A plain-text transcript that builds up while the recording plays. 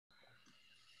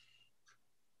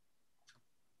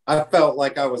I felt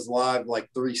like I was live like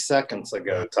 3 seconds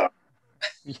ago, Tom.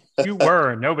 You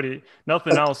were.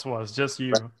 Nothing else was, just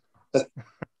you.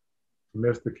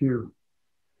 Missed the cue.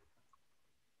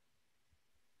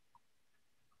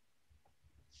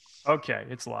 Okay,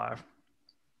 it's live.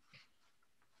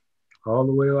 All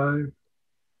the way live?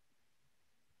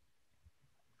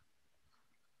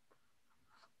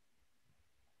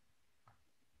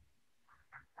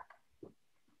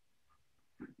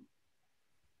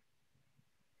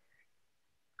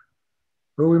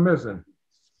 Who are we missing?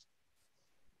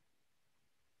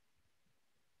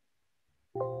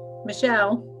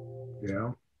 Michelle.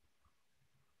 Yeah.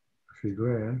 She's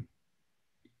Glenn.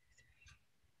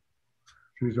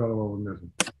 She's the only one we're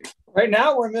missing. Right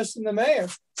now, we're missing the mayor.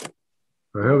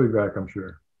 But he'll be back, I'm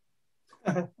sure.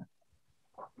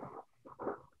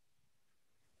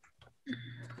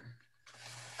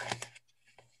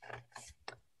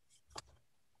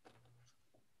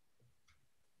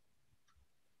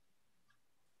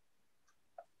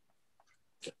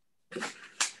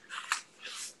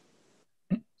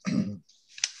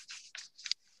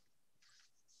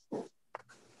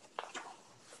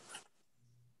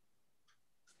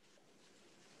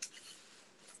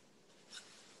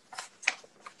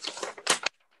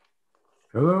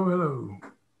 Hello, hello.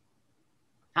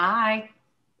 Hi.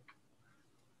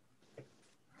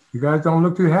 You guys don't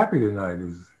look too happy tonight.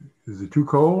 Is it too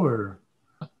cold, or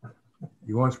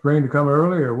you want spring to come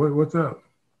early, or what's up?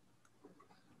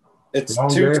 It's Long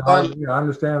too day, sunny. yeah, I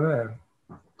understand that.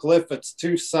 Cliff, it's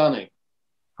too sunny.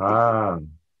 Ah,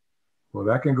 well,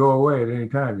 that can go away at any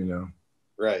time, you know.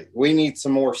 Right. We need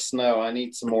some more snow. I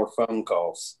need some more phone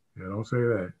calls. Yeah, don't say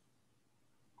that.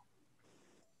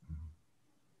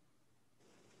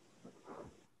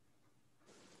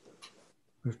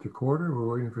 Mr. Corder,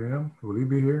 we're waiting for him. Will he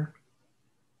be here?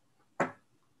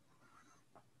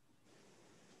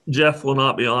 Jeff will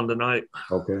not be on tonight.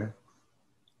 Okay.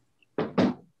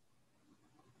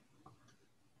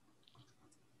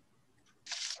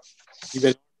 You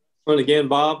been on again,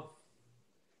 Bob?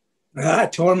 I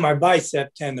tore my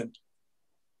bicep tendon.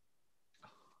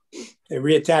 They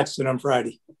reattached it on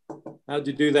Friday. How'd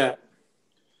you do that?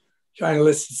 Trying to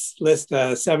list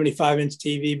a 75-inch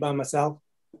TV by myself.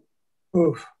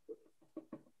 Oof.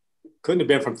 Couldn't have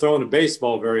been from throwing a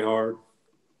baseball very hard.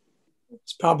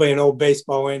 It's probably an old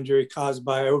baseball injury caused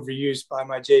by overuse by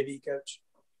my JV coach.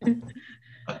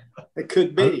 It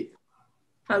could be.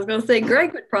 I was going to say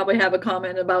Greg would probably have a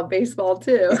comment about baseball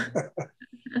too.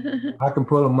 I can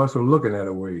pull a muscle looking at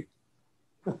a weight.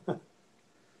 All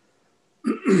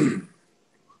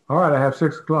right, I have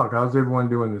 6 o'clock. How's everyone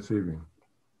doing this evening?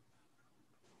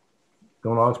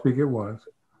 Don't all speak at once.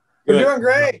 We're doing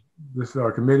great. This is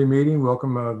our committee meeting.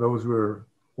 Welcome those who are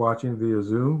watching via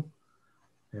Zoom.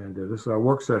 And this is our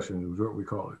work session, is what we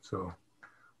call it. So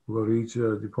we'll go to each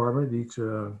department, each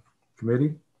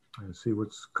committee, and see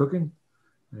what's cooking.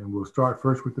 And we'll start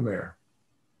first with the mayor.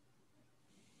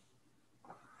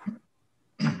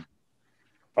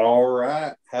 All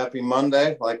right. Happy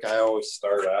Monday, like I always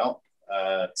start out.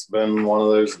 It's been one of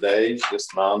those days,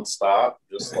 just nonstop,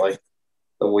 just like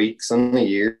the weeks and the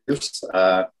years.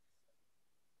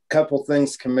 Couple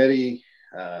things committee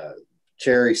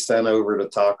Cherry sent over to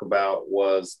talk about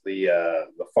was the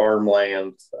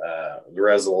farmland, the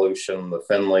resolution, the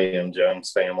Finley and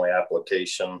Jones family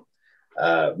application.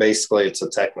 Basically, it's a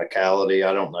technicality.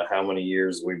 I don't know how many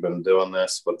years we've been doing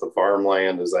this, but the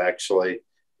farmland is actually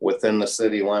within the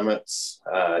city limits.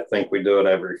 I think we do it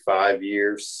every 5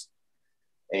 years.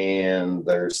 And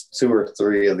there's 2 or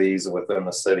 3 of these within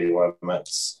the city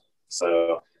limits.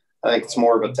 So I think it's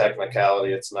more of a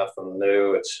technicality. It's nothing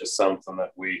new. It's just something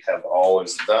that we have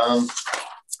always done.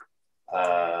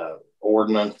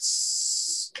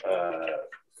 Ordinance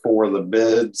for the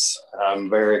bids.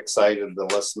 I'm very excited to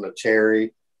listen to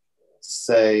Cherry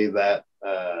say that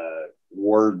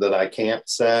word that I can't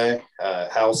say,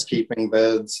 housekeeping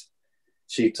bids.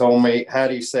 She told me, how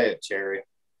do you say it, Cherry?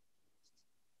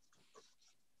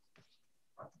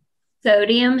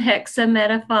 Sodium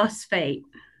hexametaphosphate.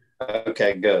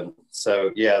 Okay, good.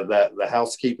 So yeah, that the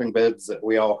housekeeping bids that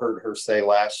we all heard her say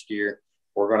last year,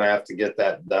 we're going to have to get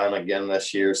that done again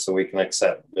this year so we can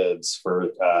accept bids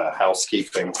for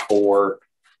housekeeping for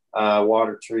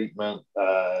water treatment,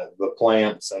 the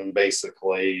plants, and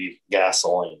basically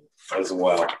gasoline as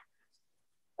well.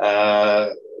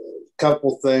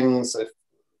 Couple things,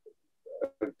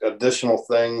 additional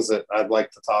things that I'd like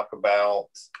to talk about.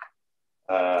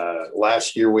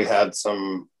 Last year we had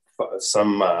some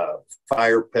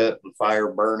fire pit and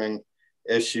fire burning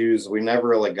issues. We never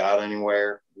really got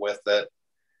anywhere with it.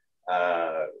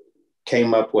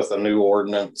 Came up with a new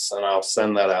ordinance, and I'll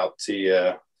send that out to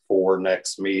you for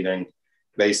next meeting.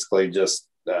 Basically just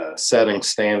setting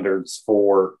standards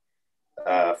for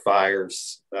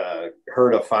fires.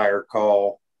 Heard a fire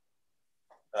call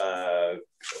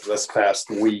this past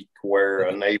week where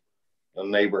a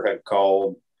neighbor had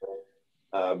called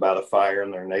about a fire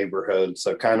in their neighborhood.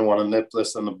 So kind of want to nip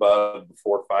this in the bud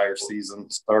before fire season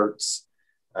starts.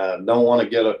 Don't want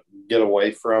to get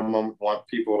away from them. Want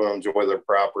people to enjoy their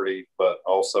property, but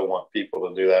also want people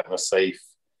to do that in a safe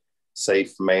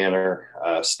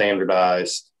manner,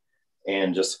 standardized,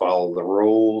 and just follow the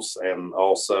rules. And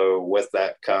also with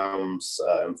that comes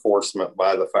enforcement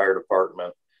by the fire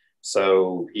department.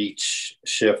 So each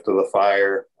shift of the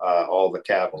fire, all the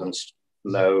captains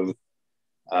know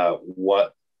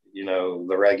what,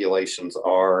 the regulations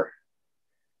are.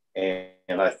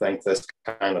 And I think this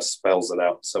kind of spells it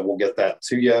out. So we'll get that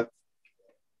to you.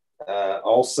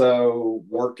 Also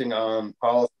working on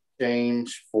policy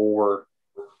change for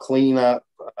cleanup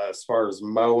as far as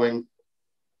mowing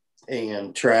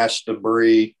and trash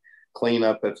debris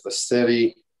cleanup. If the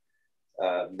city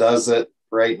does it,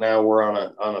 right now we're on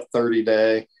a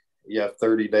 30-day. You have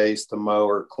 30 days to mow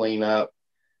or clean up.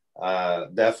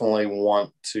 Definitely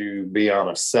want to be on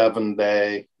a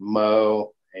 7-day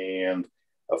mow and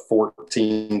a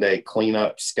 14-day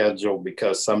cleanup schedule,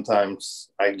 because sometimes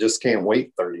I just can't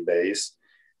wait 30 days.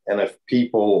 And if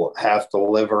people have to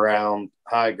live around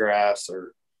high grass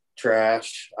or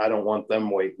trash, I don't want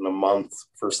them waiting a month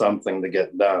for something to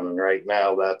get done. And right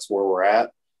now that's where we're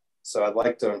at. So I'd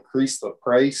like to increase the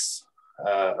price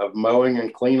of mowing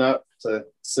and cleanup to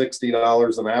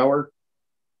 $60 an hour.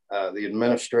 The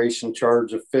administration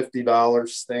charge of $50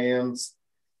 stands.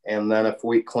 And then if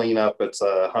we clean up, it's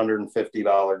a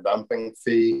 $150 dumping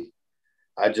fee.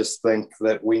 I just think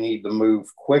that we need to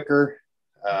move quicker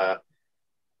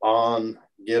on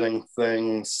getting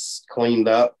things cleaned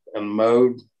up and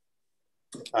mowed.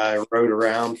 I rode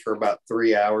around for about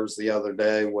 3 hours the other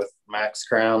day with Max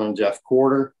Crown and Jeff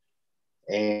Quarter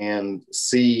and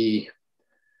see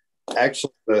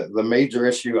actually the major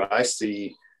issue I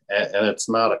see, and it's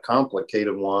not a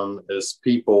complicated one, is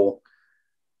people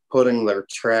putting their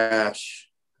trash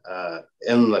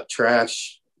in the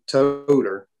trash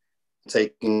toter,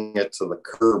 taking it to the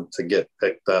curb to get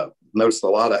picked up. Noticed a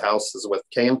lot of houses with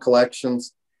can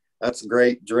collections. That's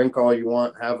great. Drink all you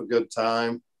want, have a good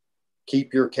time.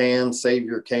 Keep your cans, save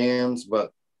your cans,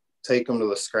 but take them to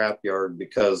the scrapyard,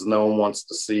 because no one wants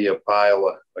to see a pile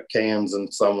of cans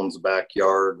in someone's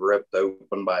backyard ripped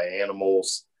open by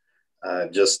animals.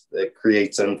 It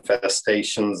creates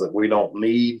infestations that we don't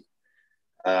need.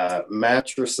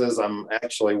 Mattresses, I'm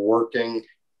actually working.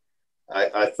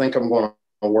 I think I'm going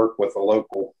to work with a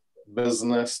local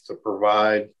business to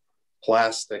provide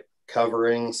plastic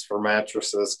coverings for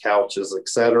mattresses, couches,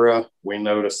 etc. We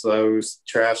notice those.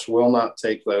 Trash will not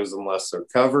take those unless they're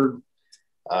covered.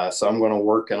 So I'm going to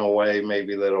work in a way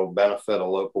maybe that'll benefit a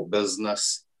local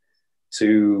business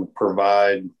to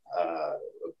provide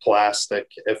plastic.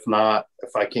 If not,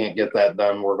 if I can't get that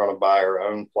done, we're going to buy our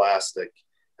own plastic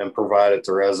and provide it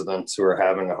to residents who are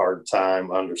having a hard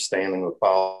time understanding the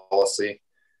policy.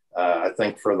 I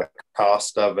think for the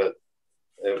cost of it,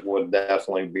 it would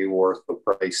definitely be worth the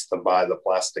price to buy the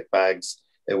plastic bags.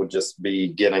 It would just be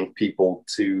getting people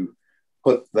to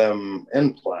put them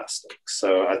in plastic.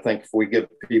 So I think if we give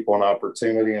people an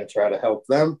opportunity and try to help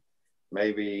them,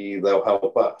 maybe they'll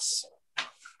help us.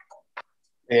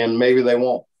 And maybe they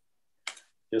won't.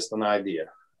 Just an idea.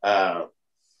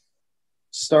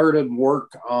 Started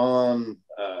work on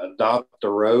Adopt a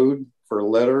Road for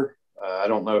litter. I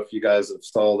don't know if you guys have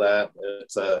saw that.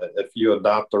 It's if you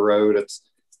adopt a road, it's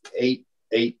eight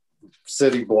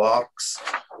city blocks.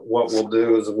 What we'll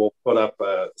do is we'll put up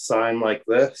a sign like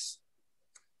this.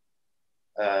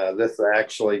 This is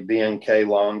actually DNK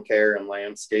Lawn Care and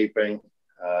Landscaping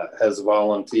has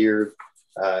volunteered.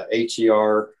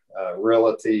 HER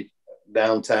Realty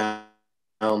downtown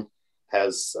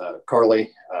has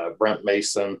Carly, Brent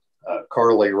Mason,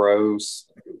 Carly Rose.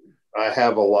 I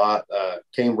have a lot,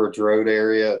 Cambridge Road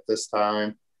area at this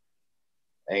time,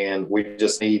 and we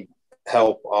just need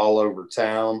help all over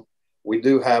town. We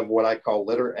do have what I call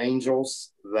litter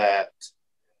angels that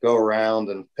go around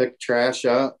and pick trash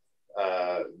up.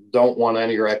 Don't want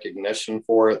any recognition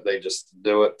for it. They just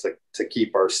do it to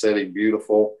keep our city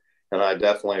beautiful, and I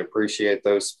definitely appreciate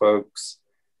those folks.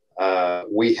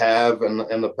 We have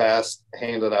in the past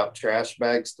handed out trash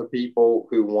bags to people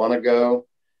who want to go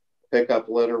pick up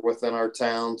litter within our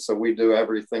town. So we do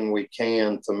everything we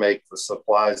can to make the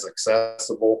supplies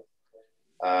accessible.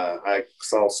 I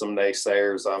saw some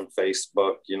naysayers on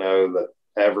Facebook,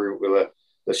 that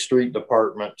the street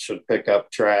department should pick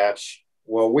up trash.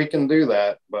 well, we can do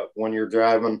that, but when you're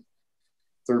driving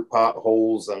through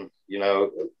potholes and, you know,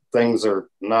 things are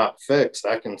not fixed,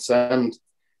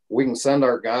 we can send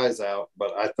our guys out,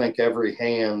 but I think every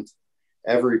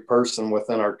person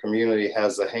within our community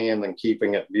has a hand in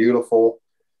keeping it beautiful.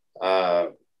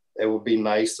 It would be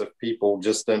nice if people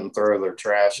just didn't throw their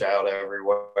trash out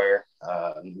everywhere.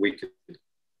 We could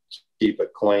keep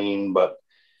it clean, but,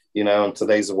 you know, in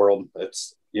today's world,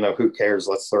 it's, you know, who cares?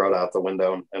 Let's throw it out the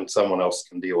window and someone else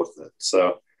can deal with it.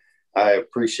 So I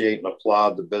appreciate and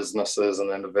applaud the businesses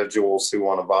and individuals who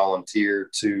want to volunteer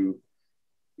to,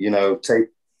 you know, take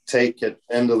it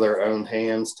into their own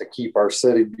hands to keep our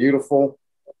city beautiful.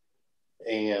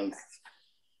 And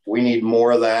we need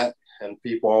more of that. And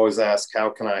people always ask,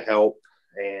 how can I help?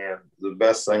 And the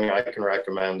best thing I can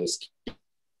recommend is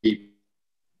keep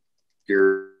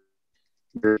your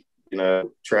you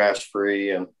know, trash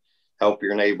free and help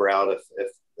your neighbor out.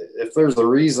 If there's a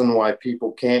reason why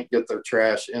people can't get their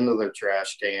trash into their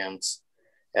trash cans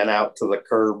and out to the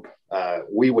curb,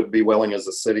 we would be willing as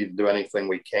a city to do anything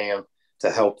we can to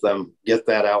help them get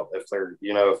that out. If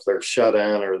they're shut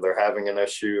in or they're having an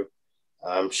issue,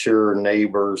 I'm sure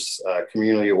neighbors,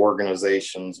 community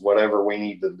organizations, whatever we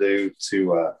need to do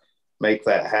to make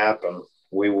that happen,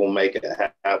 we will make it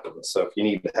happen. So if you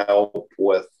need help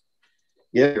with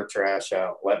get your trash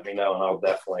out, let me know, and I'll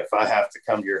definitely, if I have to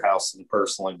come to your house and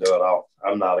personally do it,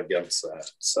 I'm not against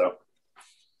that. So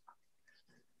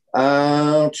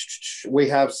we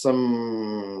have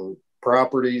some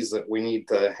properties that we need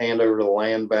to hand over to the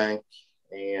land bank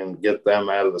and get them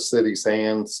out of the city's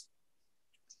hands.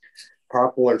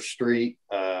 Poplar Street,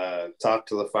 talked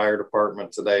to the fire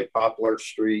department today. Poplar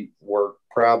Street, we're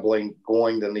probably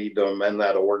going to need to amend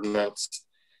that ordinance.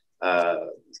 The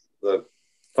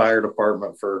fire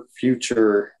department, for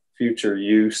future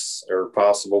use or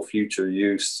possible future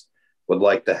use, would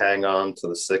like to hang on to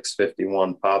the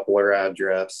 651 Poplar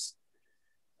address.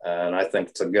 And I think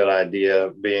it's a good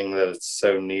idea, being that it's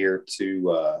so near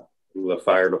to the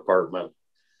fire department.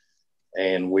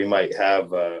 And we might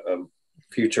have a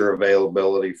future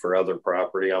availability for other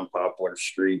property on Poplar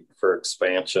Street for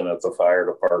expansion at the fire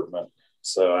department.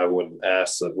 So I would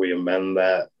ask that we amend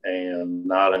that and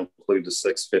not include the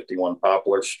 651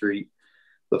 Poplar Street.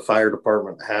 The fire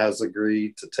department has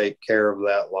agreed to take care of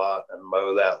that lot and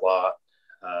mow that lot.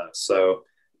 So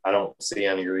I don't see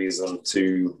any reason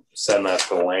to send that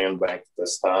to the land bank at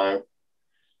this time.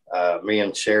 Me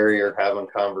and Sherry are having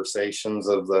conversations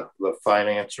of the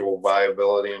financial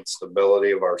viability and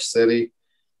stability of our city.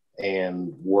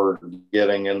 And we're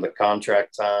getting into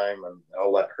contract time, and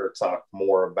I'll let her talk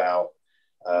more about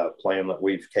plan that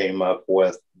we've came up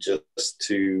with just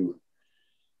to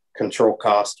control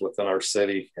cost within our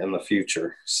city in the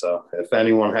future. So if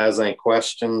anyone has any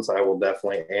questions, I will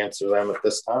definitely answer them at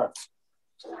this time.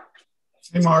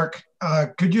 Hey, Mark,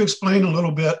 could you explain a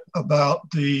little bit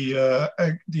about the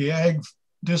ag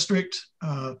district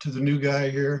to the new guy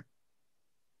here?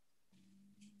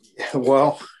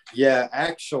 Well, yeah,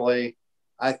 actually,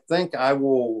 I think I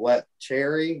will let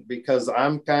Cherry, because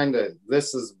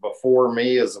this is before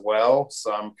me as well.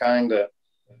 So I'm kind of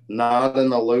not in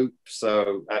the loop.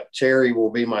 So Cherry will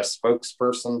be my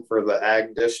spokesperson for the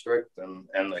ag district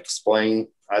and explain.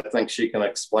 I think she can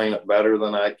explain it better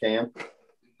than I can.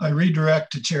 I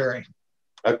redirect to Cherry.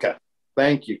 Okay.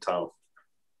 Thank you, Tom.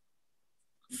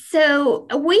 So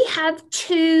we have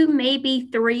 2, maybe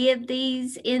 3 of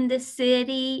these in the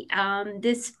city.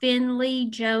 This Finley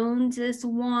Jones is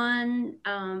one.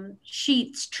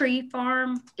 Sheets Tree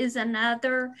Farm is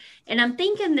another. And I'm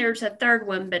thinking there's a third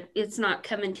one, but it's not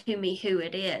coming to me who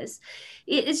it is.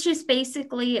 It's just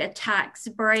basically a tax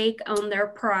break on their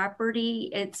property.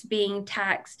 It's being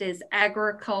taxed as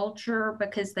agriculture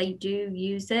because they do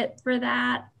use it for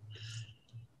that.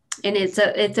 And it's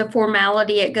a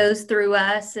formality. It goes through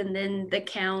us and then the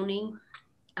county.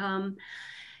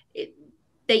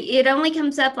 It only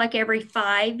comes up like every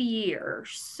 5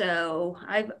 years. So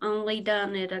I've only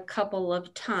done it a couple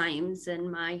of times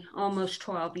in my almost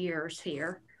 12 years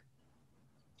here.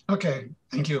 Okay,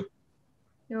 thank you.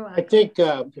 You're welcome. I think,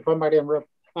 if I might interrupt,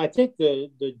 I think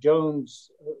the Jones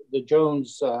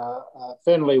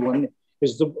Finley one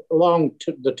is along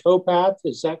to the towpath.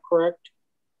 Is that correct?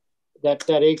 That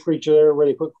acreage there where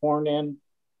they put corn in?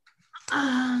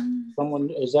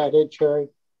 Is that it, Cherry?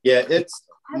 Yeah, it's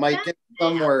Mike. It's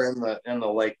somewhere in the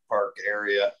Lake Park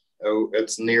area. Oh,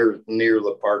 it's near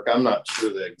the park. I'm not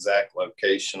sure the exact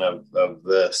location of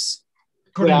this.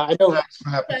 Yeah, I know.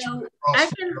 So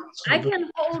I can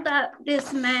hold up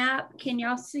this map. Can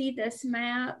y'all see this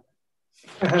map?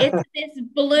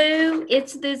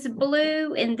 It's this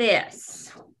blue and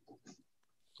this.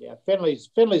 Yeah, Finley's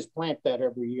plant that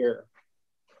every year.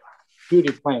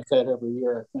 Judy plants that every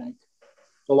year, I think,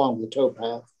 along the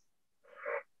towpath.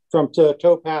 From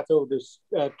towpath over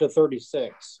to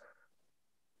 36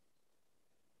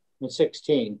 and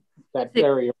 16, that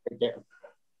area right there.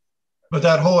 But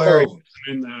that whole area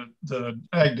in the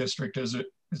ag district, is it?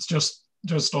 It's just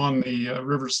on the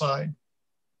riverside.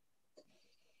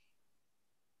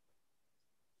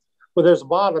 Well, there's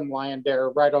bottom land there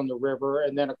right on the river,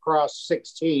 and then across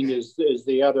 16 is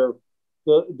the other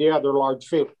large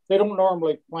field. They don't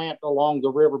normally plant along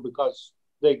the river because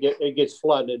it gets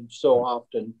flooded so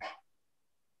often.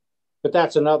 But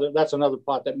that's another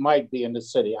plot that might be in the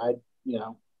city.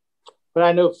 But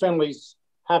I know Finley's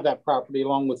have that property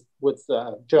along with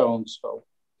Jones. So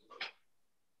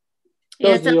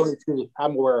those are the only two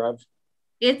I'm aware of.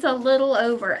 It's a little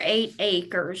over 8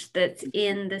 acres that's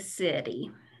in the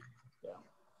city.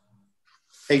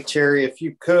 Hey, Cherry, if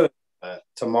you could,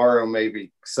 tomorrow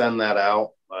maybe send that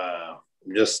out.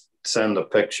 Just send a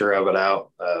picture of it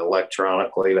out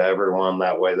electronically to everyone.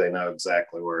 That way they know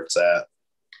exactly where it's at.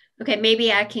 Okay,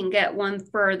 maybe I can get one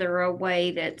further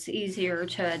away that's easier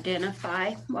to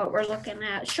identify what we're looking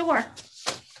at. Sure.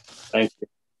 Thank you.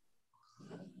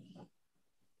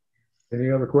 Any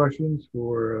other questions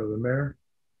for the mayor?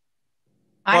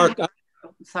 Mark,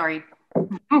 Sorry.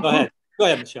 Go ahead,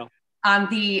 Michelle. On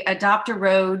the Adopt a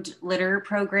Road litter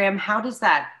program, how does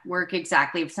that work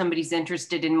exactly if somebody's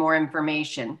interested in more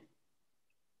information?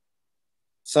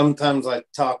 Sometimes I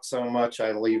talk so much,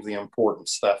 I leave the important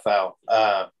stuff out.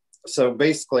 So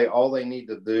basically all they need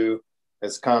to do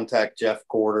is contact Jeff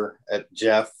Corder at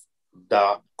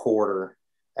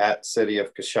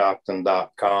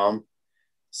jeff.corder@cityofcoshocton.com.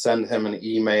 Send him an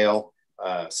email,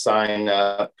 sign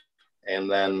up, and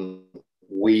then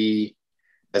we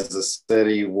as a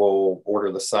city will order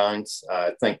the signs.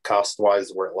 I think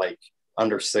cost-wise, we're at like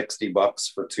under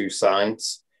 $60 for 2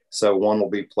 signs. So one will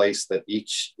be placed at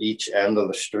each end of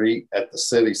the street at the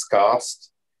city's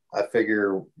cost. I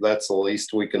figure that's the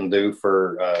least we can do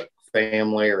for a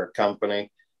family or a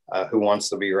company who wants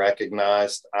to be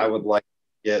recognized. I would like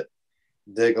to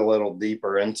dig a little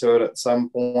deeper into it at some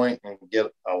point and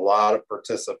get a lot of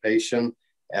participation,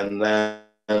 and then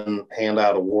hand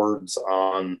out awards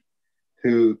on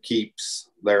who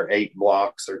keeps their 8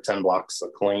 blocks or 10 blocks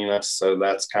the cleanest. So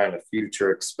that's kind of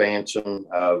future expansion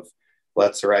of,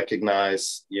 let's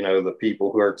recognize, the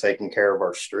people who are taking care of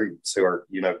our streets, who are,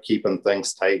 keeping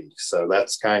things tight. So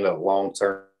that's kind of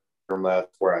long-term.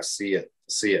 That's where I see it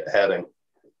heading.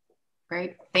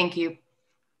 Great. Thank you.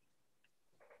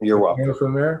 You're welcome.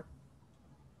 From there?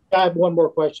 I have one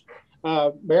more question.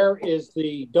 Mayor, is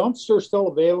the dumpster still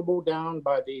available down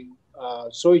by the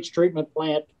sewage treatment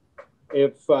plant?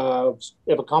 If a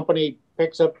company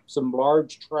picks up some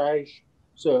large trash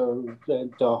to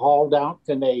haul down,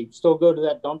 can they still go to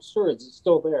that dumpster? Is it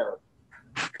still there?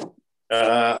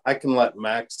 I can let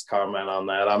Max comment on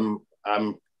that.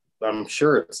 I'm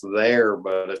sure it's there,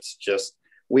 but it's just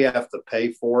we have to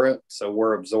pay for it, so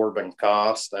we're absorbing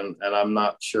cost, and I'm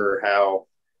not sure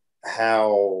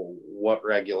what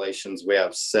regulations we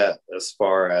have set as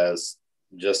far as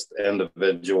just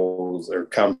individuals or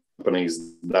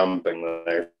companies dumping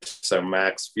there. So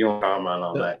Max, if you want to comment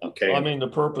on that, okay. I mean, the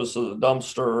purpose of the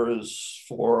dumpster is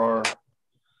for our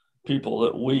people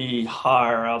that we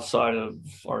hire outside of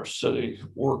our city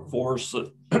workforce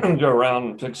that go around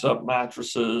and picks up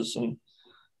mattresses and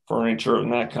furniture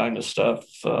and that kind of stuff.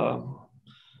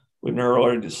 We've never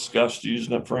already discussed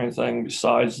using it for anything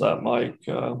besides that, Mike.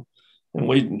 And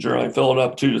we generally fill it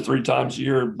up 2 to 3 times a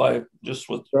year by just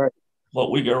with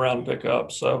what we go around and pick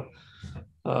up. So,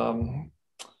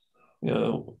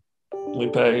 we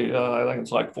pay, I think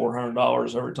it's like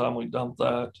 $400 every time we dump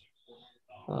that.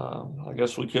 I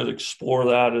guess we could explore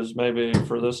that as maybe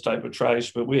for this type of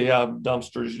trash, but we have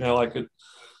dumpsters, like at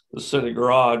the city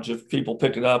garage, if people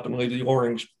pick it up and leave the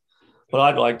orange. What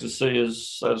I'd like to see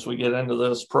is, as we get into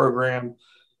this program,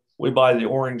 we buy the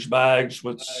orange bags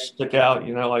which stick out,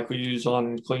 like we use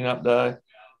on cleanup day.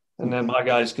 And then my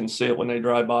guys can see it when they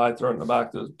drive by, throw it in the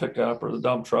back of the pickup or the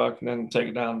dump truck, and then take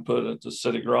it down and put it at the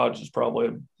city garage is probably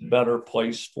a better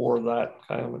place for that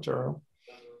kind of material.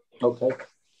 Okay.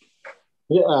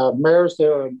 Yeah, Mayor, is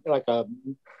there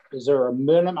a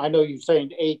minimum? I know you're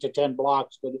saying 8 to 10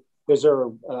 blocks, but is there,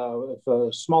 if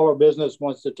a smaller business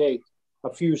wants to take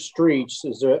a few streets,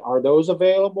 are those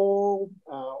available,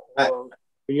 or are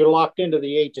you locked into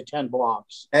the 8 to 10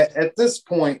 blocks? At this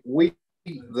point, the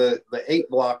 8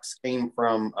 blocks came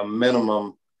from a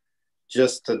minimum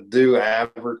just to do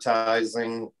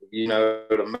advertising,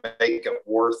 to make it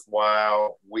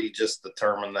worthwhile. We just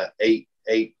determined that eight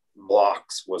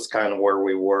blocks was kind of where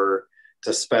we were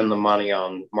to spend the money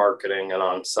on marketing and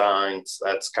on signs.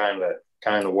 That's kind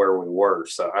of where we were.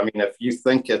 So, I mean, if you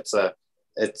think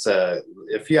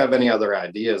if you have any other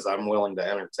ideas, I'm willing to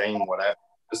entertain whatever.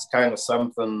 It's kind of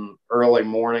something early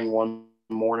morning. One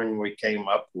morning we came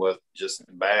up with, just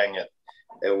bang it.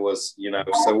 It was,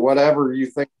 so whatever you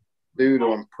think do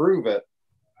to improve it,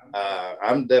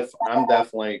 I'm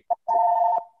definitely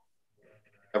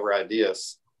whatever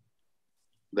ideas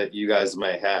that you guys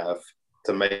may have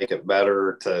to make it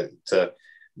better, to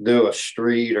do a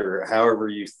street or however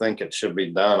you think it should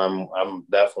be done. I'm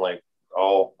definitely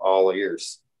all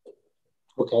ears.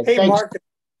 Okay. Hey, thanks. Mark,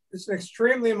 it's an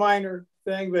extremely minor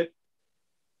thing, but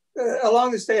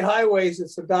along the state highways,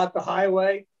 it's adopt a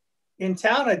highway. In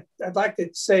town, I'd like to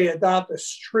say adopt a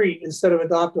street instead of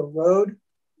adopt a road.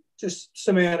 Just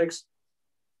semantics.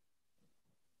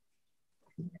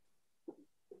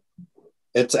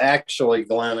 It's actually,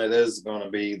 Glenn, it is going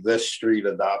to be this street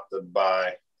adopted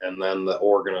by, and then the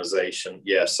organization.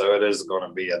 Yeah, so it is going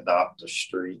to be adopt a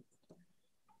street.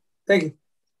 Thank you.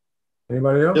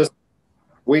 Anybody else?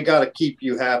 We got to keep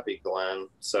you happy, Glenn.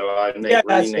 So I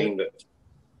renamed it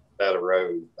that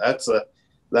road. That's the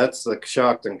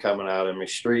Coshocton coming out of me.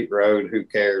 Street road, who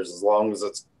cares? As long as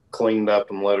it's cleaned up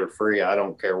and litter free, I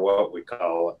don't care what we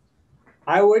call it.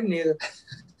 I wouldn't either.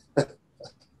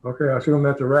 Okay, I assume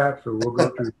that's a wrap, so we'll go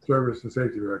to Service and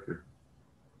Safety Director.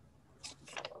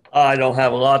 I don't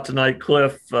have a lot tonight,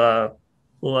 Cliff. We'll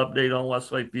update on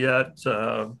West Lafayette.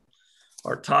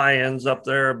 Our tie-ins up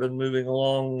there have been moving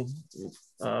along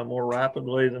more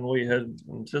rapidly than we had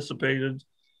anticipated.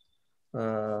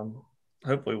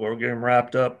 Hopefully we'll get them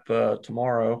wrapped up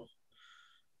tomorrow.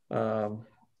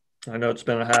 I know it's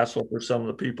been a hassle for some of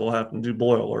the people having to do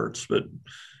boil alerts, but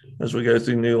as we go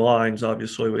through new lines,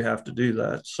 obviously we have to do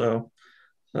that. So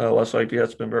West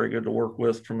Lafayette's been very good to work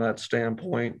with from that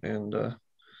standpoint, and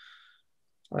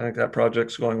I think that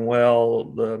project's going well.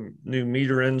 The new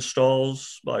meter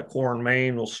installs by Core and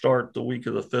Main will start the week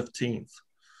of the 15th.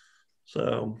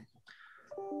 So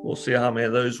we'll see how many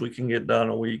of those we can get done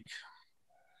a week.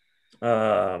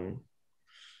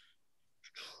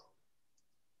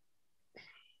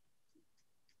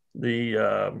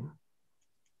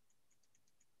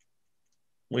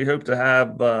 We hope to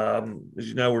have, as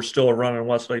you know, we're still running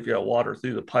West Lafayette water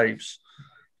through the pipes.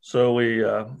 So we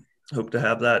hope to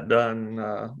have that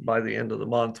done by the end of the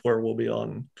month, where we'll be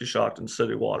on Coshocton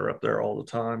City water up there all the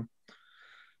time.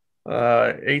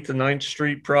 8th and 9th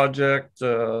Street project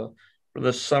for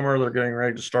this summer, they're getting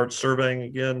ready to start surveying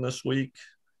again this week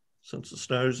since the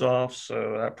snow's off.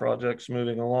 So that project's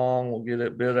moving along. We'll get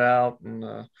it bid out,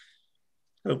 and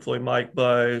hopefully, Mike,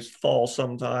 by fall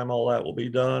sometime, all that will be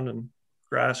done and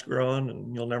grass growing,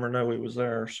 and you'll never know he was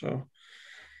there. So,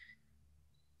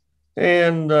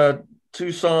 and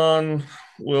Tucson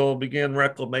will begin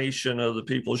reclamation of the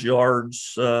people's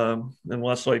yards in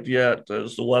West Lafayette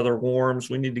as the weather warms.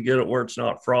 We need to get it where it's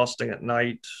not frosting at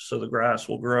night so the grass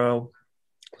will grow.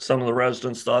 Some of the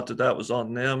residents thought that was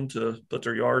on them to put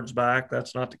their yards back.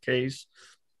 That's not the case.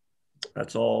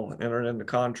 That's all entered into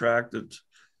contract that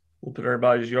we'll put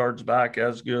everybody's yards back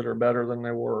as good or better than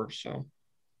they were. So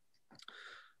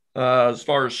as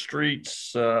far as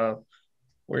streets,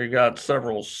 we got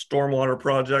several stormwater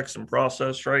projects in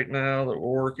process right now that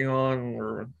we're working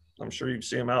on. I'm sure you can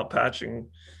see them out patching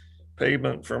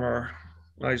pavement from our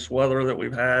nice weather that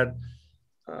we've had.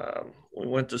 We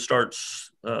went to start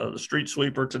the street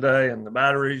sweeper today, and the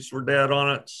batteries were dead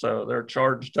on it, so they're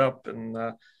charged up. And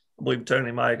I believe Tony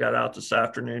and I got out this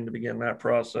afternoon to begin that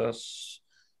process.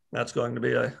 That's going to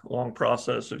be a long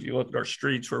process. If you look at our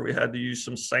streets where we had to use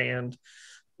some sand,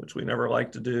 which we never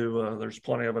like to do, there's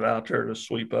plenty of it out there to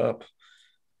sweep up.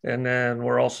 And then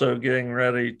we're also getting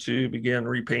ready to begin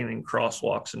repainting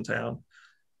crosswalks in town.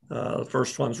 The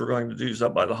first ones we're going to do is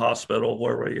up by the hospital,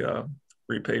 where we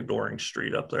repaved Orange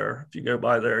Street up there. If you go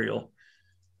by there, it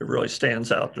really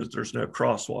stands out that there's no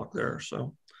crosswalk there.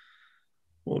 So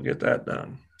we'll get that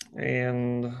done.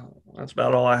 And that's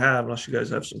about all I have, unless you guys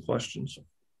have some questions.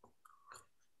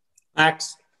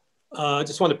 Max, I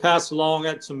just want to pass along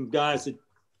at some guys that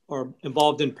are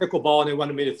involved in pickleball, and they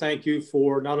wanted me to thank you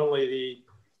for not only the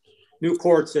new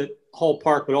courts at Hall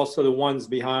Park, but also the ones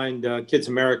behind Kids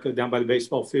America down by the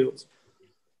baseball fields.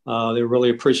 They were really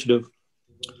appreciative.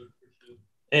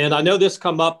 And I know this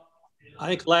come up, I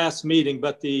think, last meeting,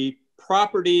 but the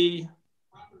property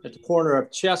at the corner of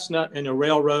Chestnut and the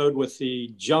railroad with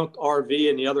the junk RV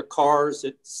and the other cars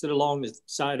that sit along the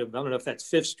side of, I don't know if that's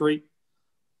 5th Street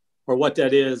or what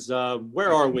that is.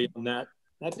 Where are we on that?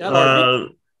 That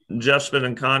RV? Jeff's been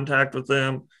in contact with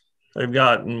them. they've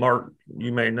got, and Mark,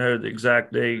 you may know the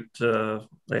exact date.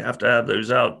 They have to have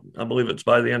those out. I believe it's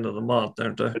by the end of the month,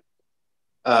 don't they?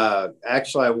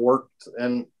 Actually, I worked,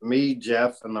 and me,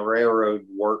 Jeff, and the railroad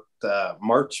worked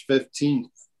March 15th.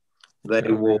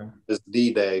 They will is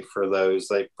D-Day for those.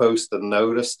 They posted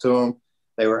notice to them.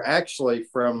 They were actually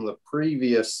from the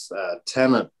previous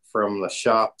tenant from the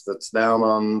shop that's down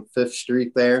on 5th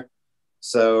Street there.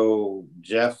 So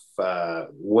Jeff,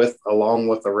 along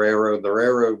with the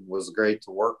railroad was great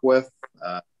to work with.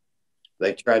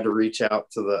 They tried to reach out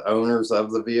to the owners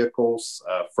of the vehicles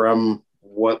from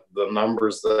what the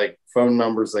phone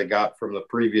numbers they got from the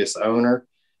previous owner.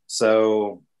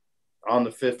 So on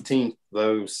the 15th,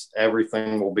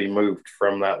 everything will be moved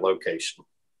from that location.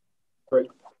 Great.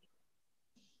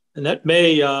 And that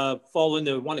may fall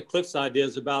into one of Cliff's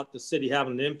ideas about the city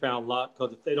having an impound lot,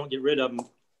 because if they don't get rid of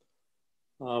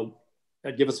them,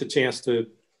 that'd give us a chance to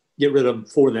get rid of them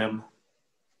for them,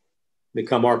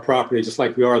 become our property, just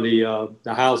like we are the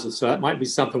houses. So that might be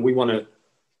something we want to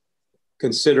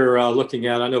consider looking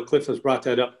at. I know Cliff has brought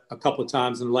that up a couple of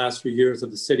times in the last few years,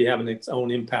 of the city having its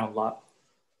own impound lot.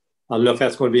 I don't know if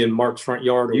that's going to be in Mark's front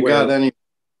yard or you where. Got any?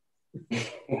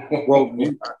 Well,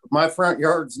 my front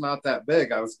yard's not that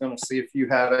big. I was going to see if you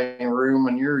had any room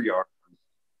in your yard.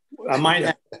 I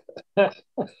might have.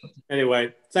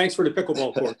 Anyway, thanks for the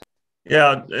pickleball court.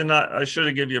 Yeah, and I should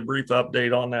have given you a brief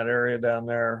update on that area down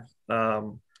there.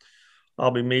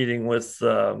 I'll be meeting with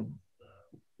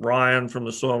Ryan from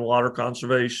the Soil and Water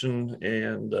Conservation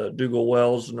and Dougal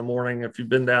Wells in the morning. If you've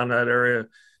been down that area,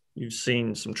 you've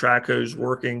seen some track hose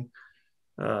working.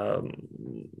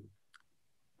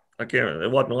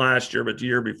 It wasn't last year, but the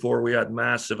year before, we had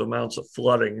massive amounts of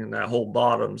flooding in that whole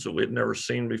bottoms that we'd never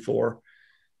seen before.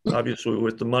 Obviously,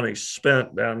 with the money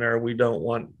spent down there, we don't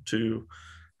want to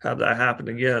have that happen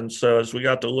again. So as we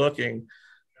got to looking,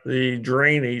 the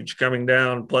drainage coming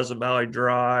down Pleasant Valley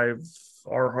Drive,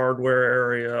 our hardware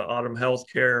area, Autumn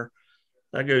Healthcare,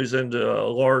 that goes into a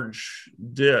large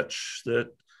ditch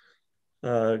that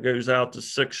goes out to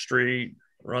 6th Street,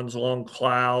 runs along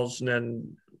Clouds, and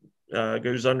then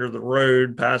goes under the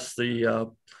road past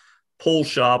the pole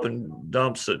shop and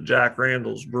dumps at Jack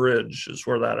Randall's Bridge is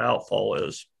where that outfall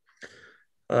is.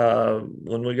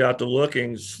 When we got to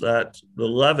lookings, that the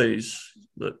levees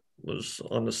that was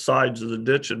on the sides of the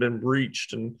ditch had been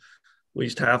breached in at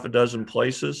least half a dozen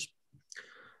places.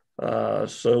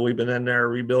 So we've been in there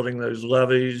rebuilding those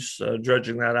levees,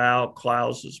 dredging that out.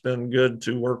 Clouds has been good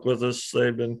to work with us.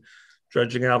 They've been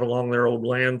dredging out along their old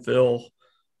landfill,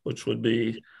 which would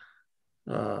be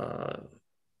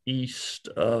east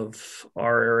of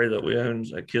our area that we own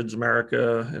at Kids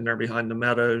America, and they're behind the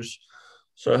meadows.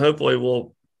 So hopefully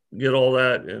we'll get all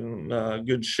that in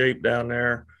good shape down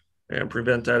there and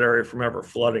prevent that area from ever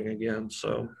flooding again.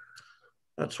 So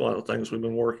that's one of the things we've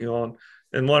been working on.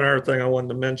 And one other thing I wanted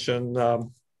to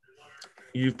mention,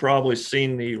 you've probably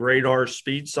seen the radar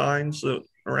speed signs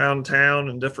around town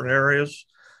in different areas.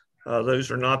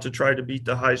 Those are not to try to beat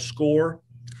the high score.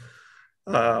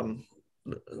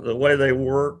 The way they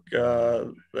work,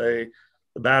 the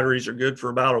batteries are good for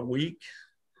about a week.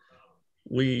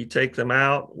 We take them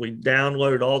out, we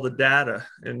download all the data,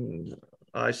 and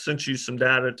I sent you some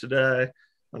data today. I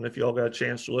don't know if y'all got a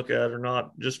chance to look at it or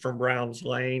not, just from Browns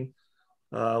Lane,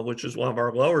 which is one of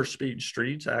our lower speed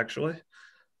streets, actually.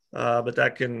 But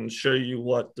that can show you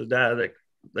what the data that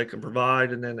they can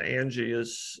provide. And then Angie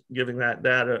is giving that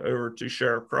data over to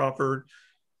Sheriff Crawford.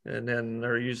 And then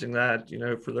they're using that,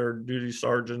 for their duty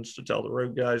sergeants to tell the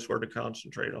road guys where to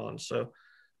concentrate on. So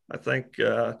I think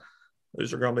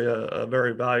those are going to be a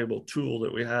very valuable tool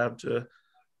that we have to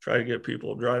try to get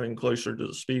people driving closer to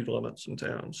the speed limits in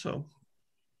town. So,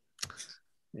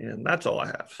 and that's all I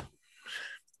have.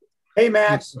 Hey,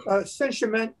 Max, since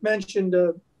you mentioned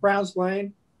Browns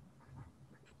Lane,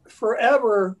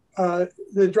 forever,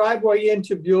 the driveway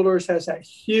into Bueller's has that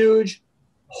huge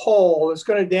hole that's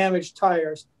going to damage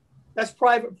tires. That's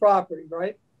private property,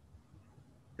 right?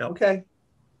 Yep. Okay.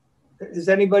 Has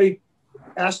anybody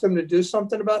asked them to do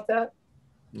something about that?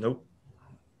 Nope.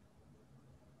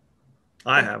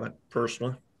 I haven't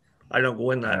personally. I don't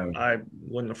go in that. I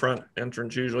go in the front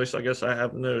entrance usually, so I guess I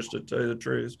haven't noticed it, to tell you the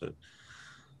truth, but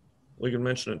we can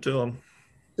mention it to them.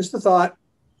 Just a thought.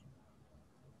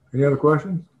 Any other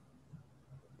questions?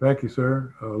 Thank you,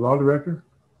 sir. Law Director?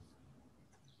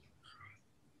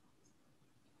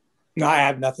 No, I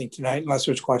have nothing tonight unless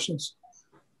there's questions.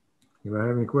 You might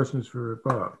have any questions for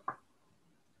Bob?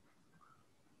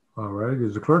 All right.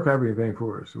 Does the clerk have anything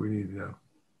for us we need to know?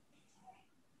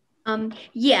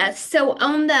 Yes, so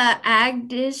on the Ag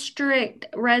District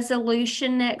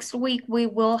resolution next week, we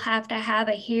will have to have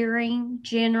a hearing.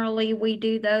 Generally, we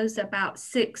do those about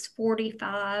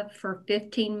 6:45 for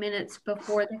 15 minutes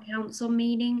before the council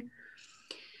meeting.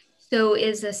 So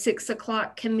is a 6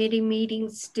 o'clock committee meeting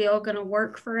still going to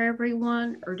work for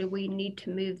everyone, or do we need to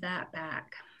move that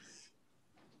back?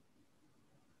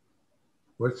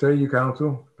 What say you,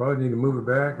 council? Probably need to move it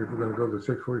back if we're going to go to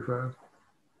 6:45.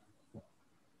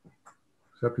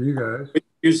 It's up to you guys.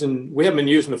 We haven't been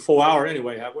using the full hour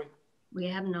anyway, have we? We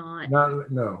have not.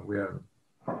 No, we haven't.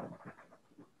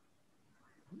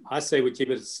 I say we keep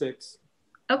it at 6.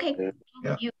 Okay. Yeah.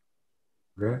 Thank you.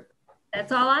 Okay.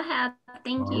 That's all I have.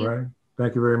 Thank you. All right.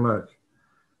 Thank you very much.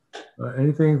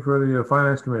 Anything for the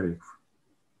Finance Committee?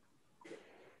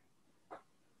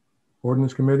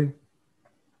 Ordinance Committee?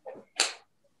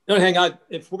 The only thing,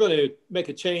 if we're going to make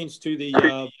a change to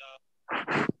the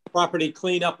property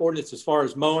cleanup ordinance as far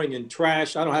as mowing and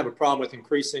trash, I don't have a problem with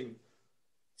increasing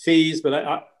fees,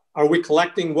 but are we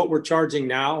collecting what we're charging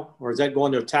now, or is that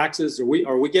going to taxes? Are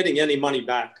we getting any money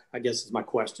back, I guess is my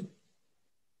question.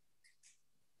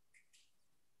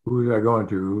 Who is that going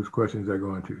to? Whose question is that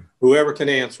going to? Whoever can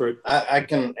answer it. I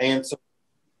can answer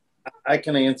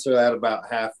that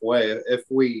about halfway. If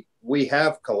we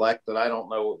have collected, I don't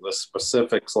know the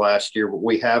specifics last year, but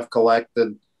we have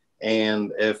collected,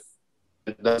 and if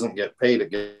it doesn't get paid, it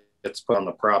gets put on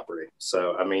the property.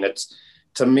 So I mean,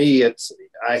 to me,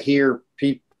 I hear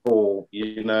people,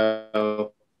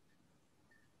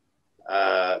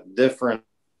 different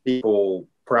people,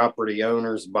 property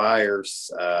owners,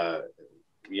 buyers,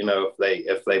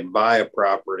 if they buy a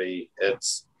property,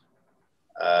 it's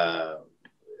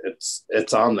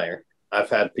on there. I've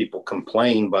had people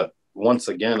complain, but once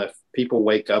again, if people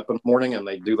wake up in the morning and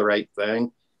they do the right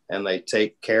thing and they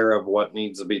take care of what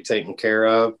needs to be taken care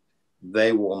of,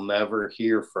 they will never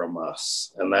hear from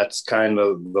us. And that's kind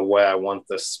of the way I want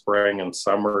this spring and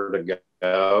summer to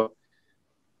go.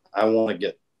 I want to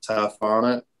get tough on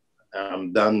it.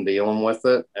 I'm done dealing with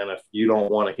it. And if you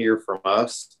don't want to hear from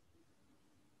us,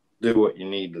 do what you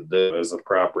need to do as a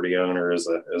property owner, as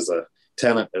a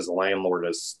tenant, as a landlord,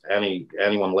 as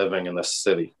anyone living in this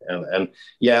city. And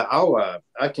yeah,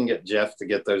 I can get Jeff to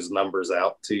get those numbers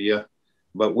out to you,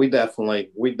 but we definitely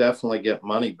get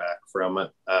money back from it.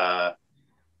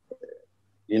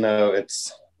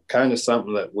 It's kind of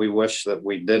something that we wish that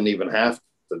we didn't even have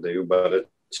to do, but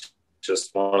it's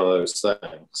just one of those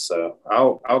things. So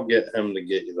I'll get him to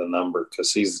get you the number,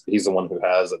 because he's the one who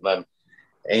has it,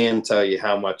 and tell you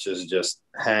how much is just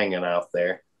hanging out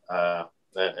there,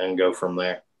 and go from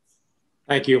there.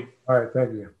 Thank you. All right,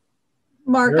 thank you.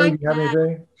 Mark, Sherry, you have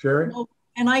anything? Sherry?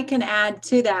 And I can add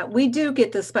to that, we do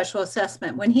get the special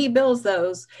assessment. When he bills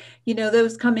those,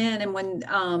 those come in, and when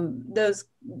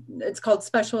it's called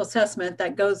special assessment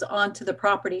that goes on to the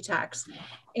property tax.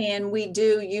 And we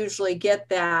do usually get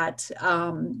that.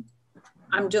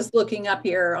 I'm just looking up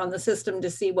here on the system to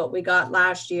see what we got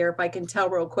last year, if I can tell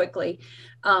real quickly.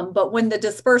 But when the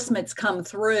disbursements come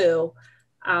through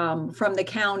from the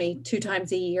county 2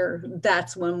 times a year,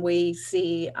 that's when we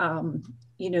see,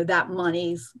 that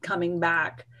money's coming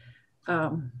back.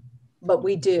 But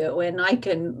we do, and I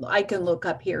can look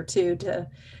up here too to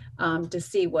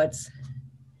see what's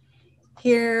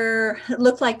here. It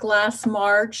looked like last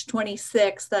March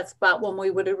 26th, that's about when we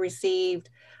would have received,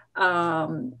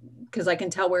 because I can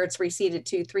tell where it's receipted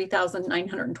to,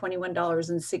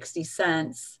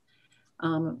 $3,921.60.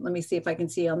 Let me see if I can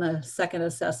see on the second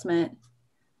assessment,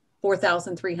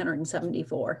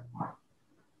 $4,374.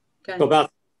 Okay. So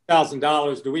about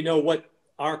 $1,000. Do we know what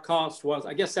our cost was?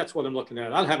 I guess that's what I'm looking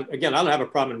at. I don't have a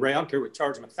problem in Ray. I don't care if we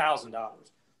charge them $1,000.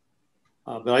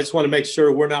 But I just want to make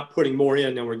sure we're not putting more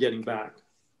in than we're getting back.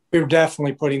 We're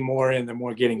definitely putting more in than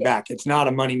we're getting back. It's not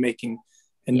a money-making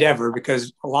endeavor,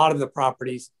 because a lot of the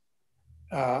properties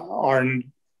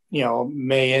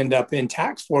may end up in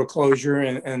tax foreclosure,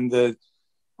 and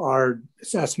our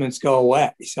assessments go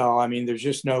away. So, I mean, there's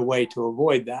just no way to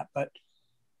avoid that. But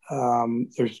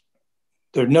there's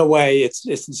no way.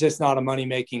 It's just not a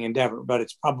money-making endeavor. But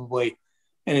it's probably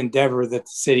an endeavor that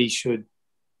the city should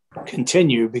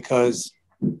continue, because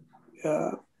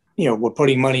we're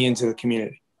putting money into the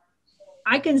community.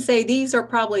 I can say these are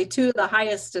probably 2 of the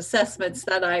highest assessments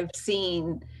that I've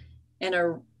seen in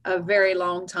a very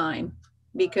long time,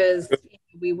 because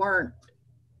we weren't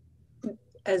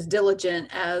as diligent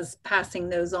as passing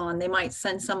those on. They might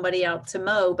send somebody out to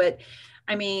mow, but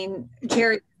I mean,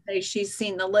 Jerry, she's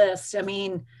seen the list. I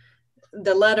mean,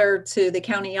 the letter to the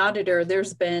county auditor,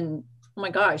 there's been, oh my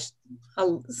gosh,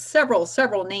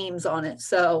 several names on it.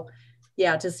 So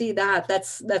yeah, to see that,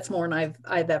 that's more than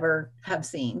I've ever have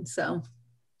seen. So.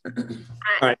 All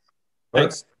right.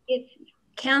 Thanks. If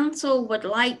council would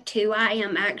like to, I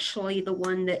am actually the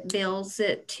one that bills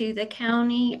it to the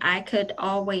county. I could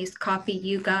always copy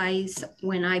you guys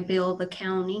when I bill the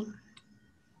county.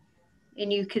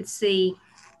 And you could see.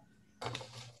 I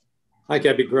think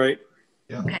that'd be great.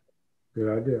 Yeah. Okay.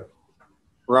 Good idea.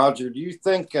 Roger, do you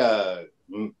think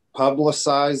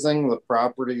publicizing the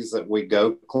properties that we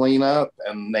go clean up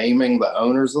and naming the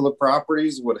owners of the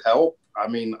properties would help? I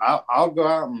mean, I'll go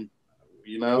out and,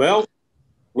 well,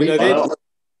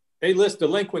 they list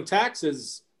delinquent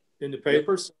taxes in the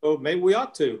paper, so maybe we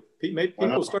ought to. Maybe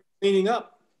people start cleaning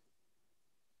up.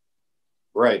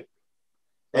 Right.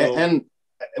 And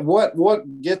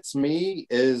what gets me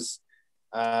is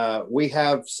we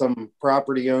have some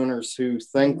property owners who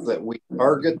think that we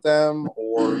target them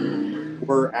or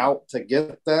we're out to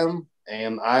get them.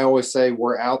 And I always say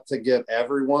we're out to get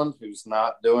everyone who's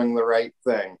not doing the right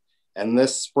thing. And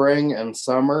this spring and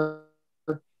summer,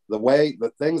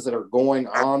 the things that are going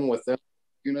on within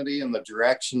the community and the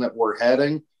direction that we're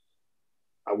heading,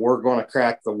 we're going to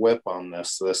crack the whip on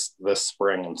this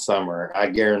spring and summer. I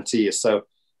guarantee you. So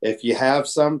if you have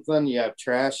something, you have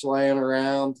trash laying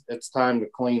around, it's time to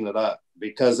clean it up.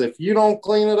 Because if you don't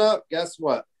clean it up, guess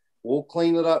what? We'll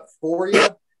clean it up for you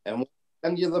and we'll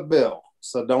send you the bill.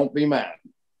 So don't be mad.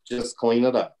 Just clean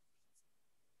it up.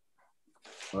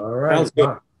 All right.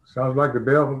 Sounds like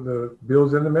the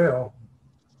bill's in the mail.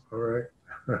 All right.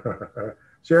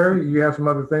 Sherry, you have some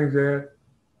other things to add?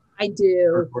 I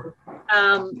do.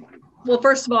 Well,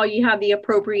 first of all, you have the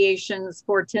appropriations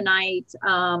for tonight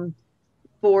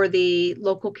for the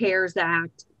Local CARES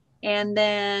Act. And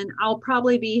then I'll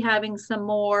probably be having some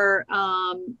more,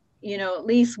 at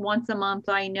least once a month,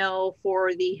 I know,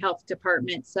 for the health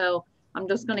department. So I'm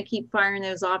just going to keep firing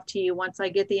those off to you once I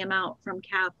get the amount from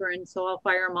Catherine. So I'll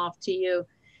fire them off to you.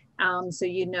 So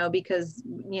because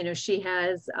she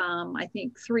has I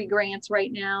think 3 grants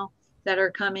right now that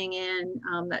are coming in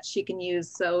that she can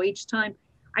use. So each time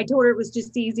I told her it was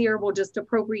just easier, we'll just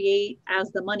appropriate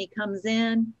as the money comes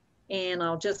in and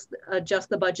I'll just adjust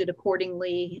the budget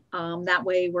accordingly. That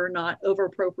way we're not over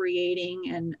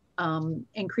appropriating and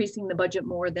increasing the budget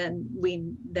more than we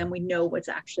know what's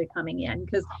actually coming in,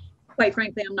 because quite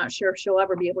frankly, I'm not sure if she'll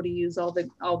ever be able to use all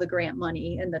the grant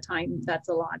money in the time that's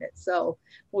allotted. So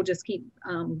we'll just keep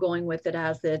going with it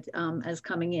as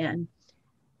coming in.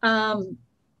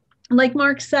 Like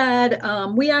Mark said,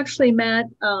 we actually met,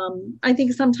 I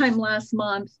think sometime last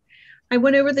month. I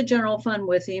went over the general fund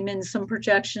with him and some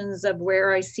projections of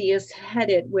where I see us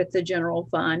headed with the general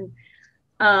fund.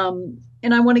 And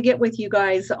I want to get with you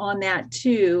guys on that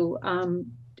too.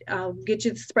 I'll get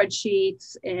you the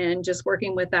spreadsheets and just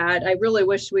working with that. I really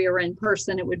wish we were in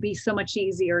person. It would be so much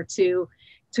easier to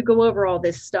go over all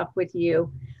this stuff with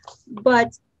you.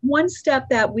 But one step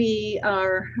that we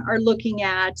are looking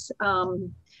at,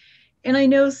 and I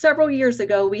know several years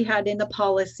ago we had in the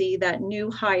policy that new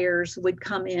hires would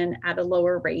come in at a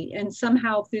lower rate, and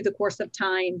somehow through the course of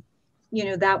time,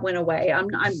 that went away.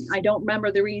 I don't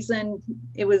remember the reason.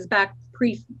 It was back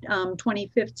pre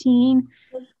 2015.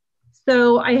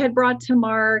 So I had brought to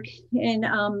Mark and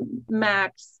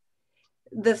Max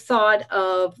the thought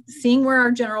of seeing where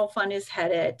our general fund is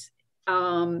headed,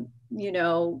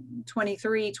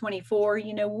 23, 24,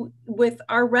 with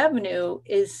our revenue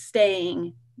is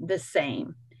staying the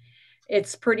same.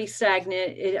 It's pretty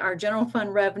stagnant. Our general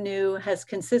fund revenue has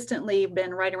consistently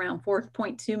been right around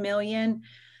 4.2 million.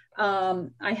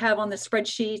 I have on the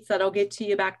spreadsheets that I'll get to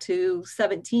you back to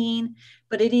 17,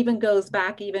 but it even goes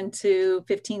back even to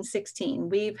 15, 16.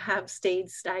 We have stayed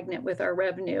stagnant with our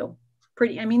revenue.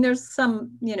 There's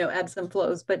some, ebbs and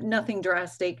flows, but nothing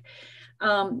drastic.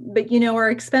 But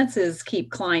our expenses keep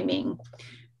climbing.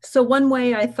 So one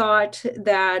way I thought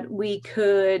that we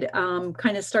could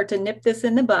kind of start to nip this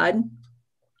in the bud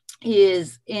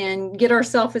and get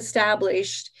ourselves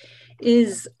established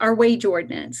is our wage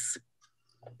ordinance.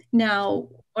 Now,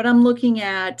 what I'm looking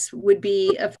at would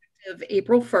be effective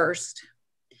April 1st,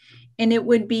 and it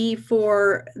would be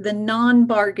for the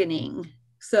non-bargaining.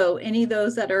 So any of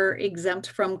those that are exempt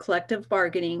from collective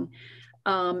bargaining,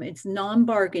 it's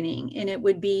non-bargaining, and it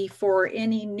would be for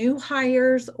any new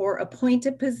hires or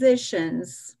appointed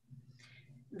positions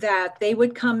that they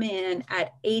would come in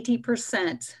at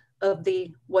 80% of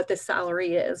what the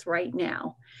salary is right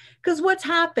now. Because what's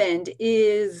happened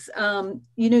is,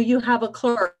 you have a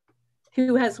clerk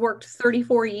who has worked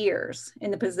 34 years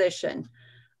in the position.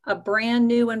 A brand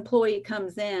new employee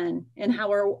comes in, and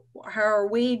how our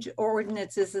wage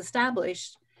ordinance is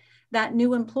established, that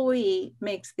new employee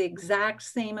makes the exact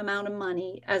same amount of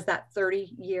money as that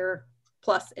 30-year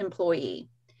plus employee.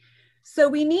 So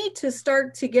we need to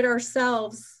start to get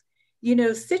ourselves, you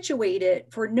know, situated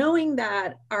for knowing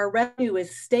that our revenue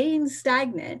is staying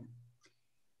stagnant,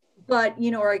 but,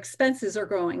 you know, our expenses are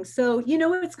growing. So, you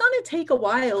know, it's going to take a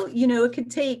while. You know, it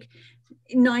could take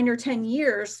 9 or 10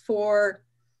 years for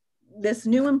this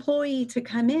new employee to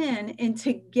come in and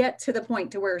to get to the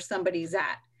point to where somebody's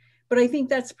at. But I think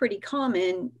that's pretty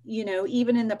common, you know,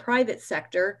 even in the private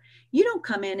sector. You don't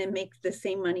come in and make the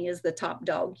same money as the top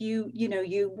dog. You know,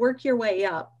 you work your way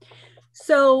up.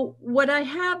 So what I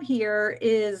have here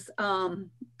is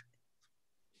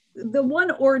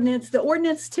the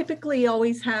ordinance typically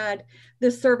always had the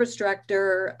service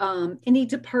director, any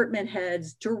department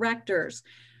heads, directors.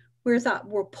 We thought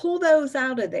we'll pull those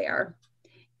out of there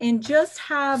and just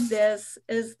have this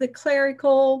as the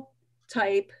clerical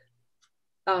type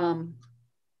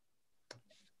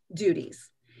duties.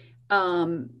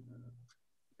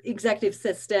 Executive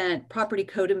assistant, property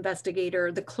code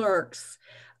investigator, the clerks,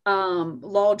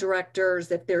 law directors,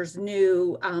 if there's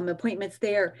new appointments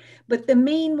there. But the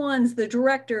main ones, the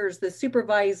directors, the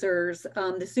supervisors,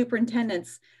 the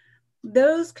superintendents,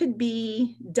 those could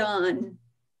be done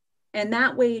and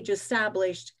that wage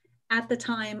established at the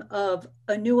time of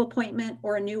a new appointment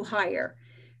or a new hire,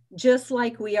 just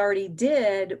like we already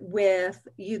did with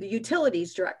the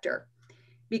utilities director,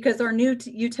 because our new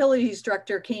utilities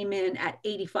director came in at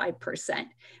 85%.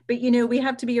 But, you know, we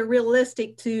have to be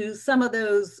realistic to some of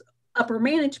those upper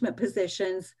management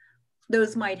positions.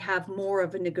 Those might have more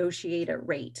of a negotiated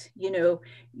rate. You know,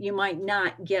 you might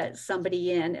not get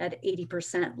somebody in at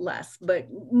 80% less, but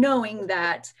knowing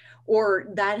that, or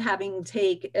that having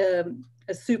take a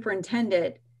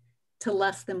superintendent to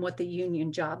less than what the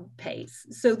union job pays.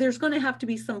 So there's going to have to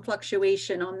be some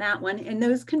fluctuation on that one. And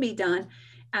those can be done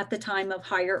at the time of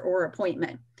hire or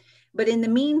appointment. But in the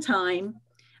meantime,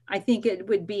 I think it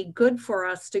would be good for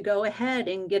us to go ahead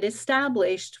and get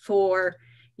established for,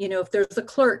 you know, if there's a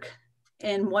clerk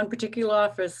in one particular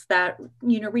office that,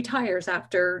 you know, retires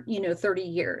after, you know, 30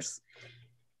 years,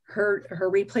 her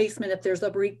replacement, if there's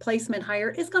a replacement hire,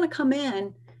 is going to come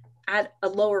in at a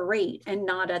lower rate and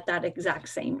not at that exact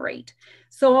same rate.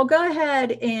 So I'll go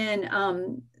ahead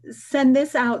and send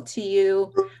this out to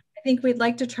you. I think we'd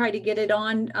like to try to get it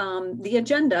on the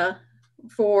agenda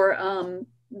for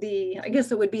I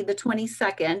guess it would be the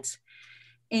 22nd.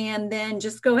 And then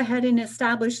just go ahead and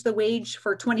establish the wage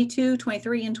for 22,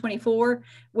 23, and 24,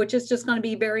 which is just going to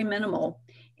be very minimal.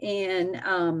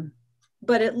 And,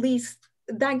 but at least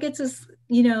that gets us,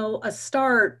 you know, a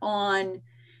start on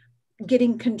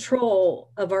getting control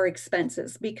of our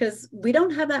expenses, because we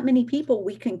don't have that many people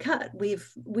we can cut.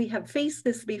 We have faced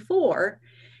this before,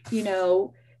 you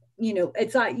know,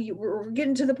 it's we're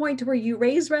getting to the point to where you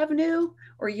raise revenue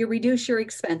or you reduce your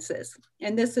expenses.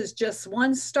 And this is just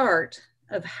one start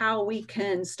of how we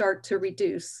can start to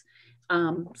reduce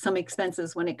some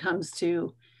expenses when it comes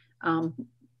to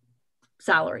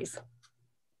salaries.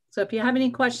 So if you have any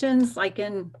questions, I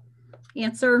can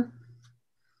answer,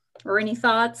 or any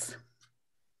thoughts.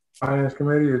 Finance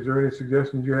committee, is there any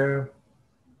suggestions you have?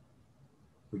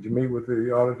 Would you meet with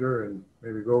the auditor and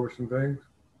maybe go over some things?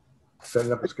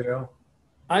 Setting up a scale?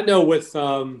 I know with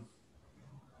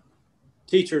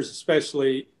teachers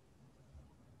especially,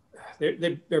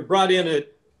 they're brought in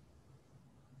at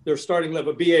their starting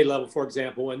level, BA level, for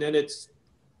example, and then it's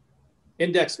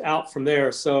indexed out from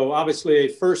there. So obviously a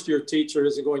first-year teacher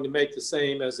isn't going to make the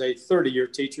same as a 30-year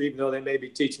teacher, even though they may be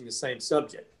teaching the same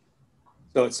subject.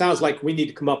 So it sounds like we need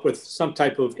to come up with some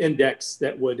type of index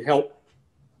that would help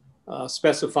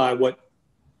specify what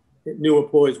new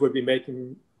employees would be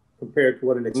making compared to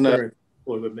what an experienced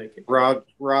employee would make.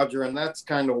 Roger, and that's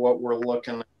kind of what we're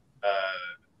looking at,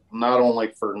 not only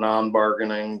for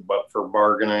non-bargaining, but for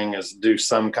bargaining, is do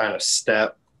some kind of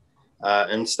step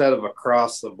instead of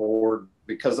across the board,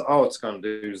 because all it's going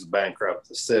to do is bankrupt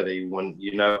the city. When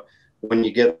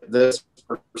you get this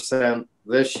percent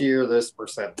this year, this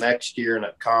percent next year, and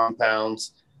it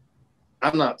compounds.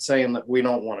 I'm not saying that we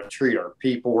don't want to treat our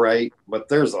people right, but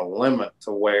there's a limit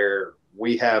to where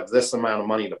we have this amount of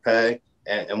money to pay,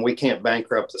 and we can't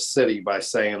bankrupt the city by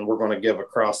saying we're going to give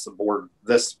across the board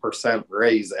this percent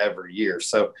raise every year.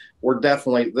 So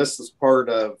this is part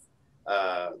of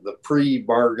the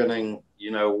pre-bargaining,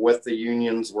 with the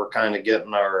unions. We're kind of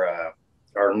getting our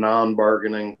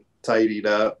non-bargaining tidied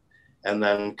up, and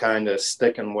then kind of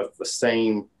sticking with the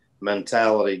same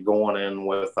mentality going in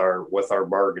with our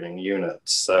bargaining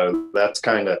units. So that's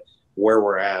kind of where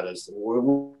we're at. Is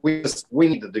we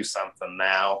need to do something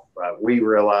now. We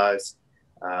realize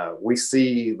We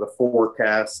see the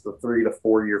forecast, the 3 to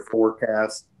 4 year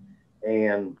forecast,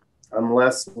 and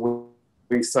unless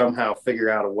we somehow figure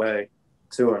out a way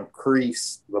to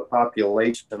increase the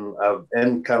population of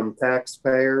income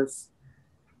taxpayers,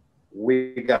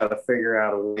 we got to figure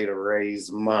out a way to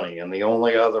raise money. And the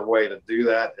only other way to do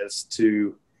that is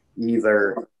to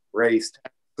either raise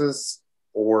taxes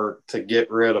or to get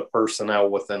rid of personnel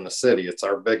within the city. It's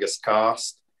our biggest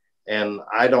cost. And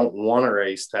I don't want to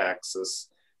raise taxes,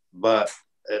 but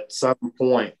at some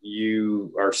point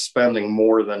you are spending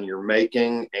more than you're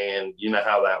making, and you know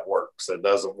how that works. It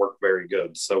doesn't work very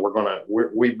good. So we're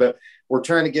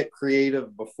trying to get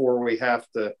creative before we have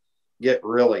to get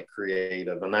really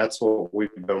creative, and that's what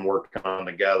we've been working on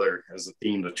together as a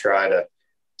team to try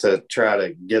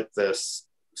to get this,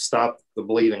 stop the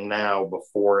bleeding now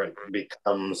before it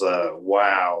becomes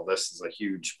wow, this is a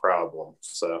huge problem.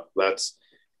 So that's,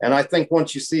 and I think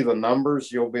once you see the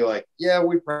numbers, you'll be like, yeah,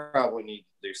 we probably need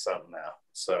to do something now.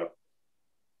 So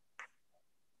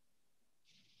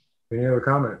any other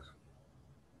comments?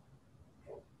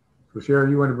 So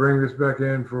Sherry, you want to bring this back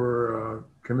in for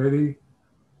committee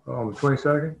on the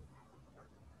 22nd?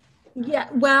 Yeah,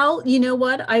 well, you know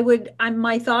what,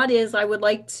 my thought is I would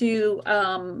like to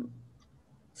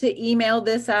email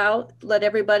this out, let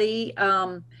everybody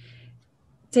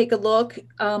take a look.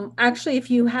 Actually, if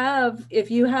you have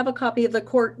a copy of the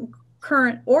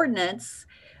current ordinance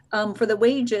for the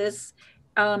wages,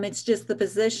 it's just the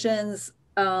positions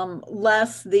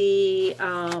less the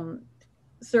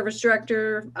service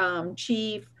director,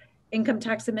 chief, income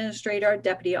tax administrator,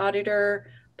 deputy auditor,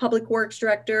 public works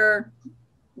director,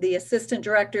 the assistant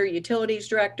director, utilities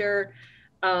director,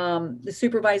 the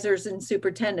supervisors and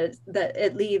superintendents. That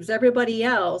it leaves everybody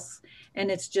else, and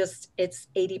it's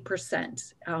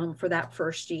 80% for that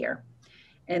first year.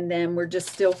 And then we're just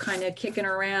still kind of kicking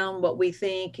around what we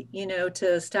think, to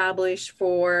establish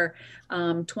for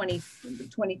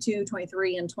 2022,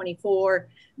 23, and 24.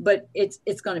 But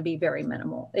it's going to be very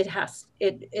minimal.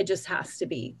 It just has to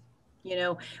be.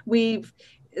 We've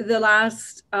the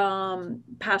last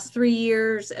past 3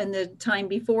 years and the time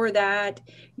before that,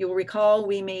 you'll recall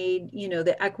we made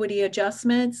the equity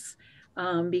adjustments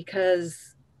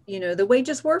because the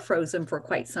wages were frozen for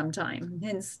quite some time,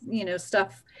 and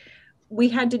stuff. We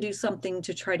had to do something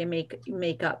to try to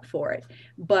make up for it,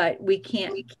 but we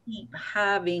can't keep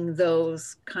having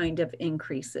those kind of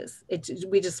increases.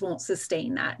 We just won't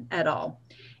sustain that at all.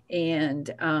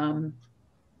 And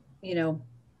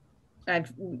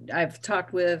I've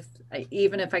talked with,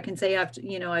 even if I can say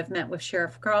I've met with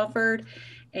Sheriff Crawford,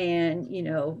 and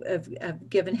I've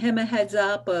given him a heads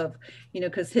up of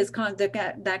because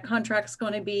that contract's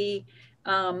going to be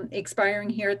expiring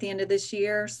here at the end of this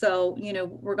year. So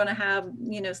we're going to have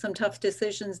some tough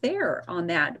decisions there on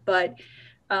that. But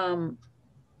when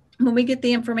we get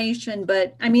the information,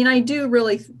 but I mean, I do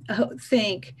really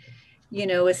think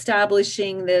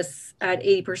establishing this at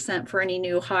 80% for any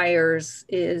new hires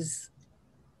is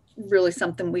really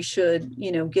something we should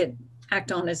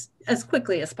act on as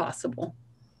quickly as possible.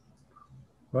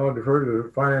 Well, I'll defer to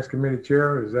the Finance Committee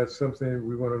Chair. Is that something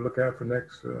we want to look at for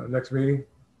next meeting?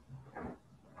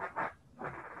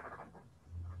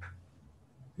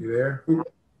 You there?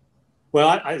 Well,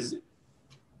 I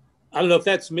don't know if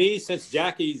that's me, since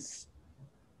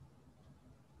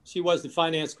she was the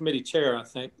Finance Committee Chair, I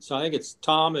think. So I think it's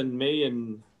Tom and me,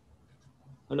 and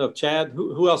I don't know if Chad,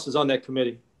 who else is on that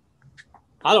committee?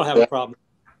 I don't have a problem.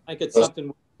 I think it's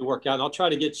something to work out. And I'll try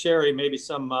to get Sherry maybe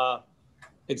some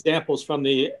examples from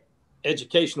the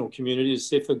educational community to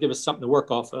see if they'll give us something to work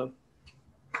off of.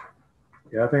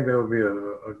 Yeah, I think that would be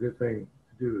a good thing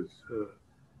to do. Is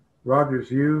Roger's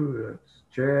you,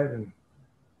 Chad, and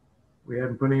we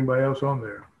haven't put anybody else on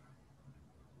there.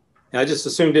 I just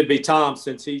assumed it'd be Tom,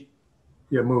 since he...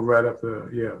 Yeah, move right up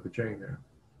the chain there.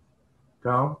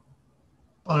 Tom?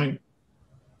 Fine.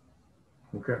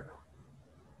 Okay.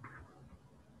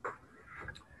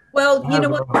 Well, you know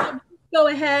what? Go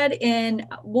ahead and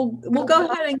we'll go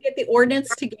ahead and get the ordinance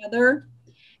together,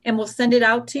 and we'll send it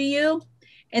out to you,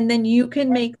 and then you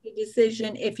can make the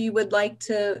decision if you would like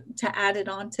to add it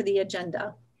on to the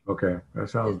agenda. Okay, that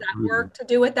sounds. Does that work to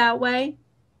do it that way?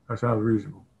 That sounds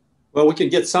reasonable. Well, we can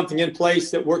get something in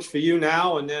place that works for you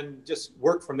now, and then just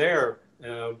work from there.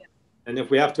 And if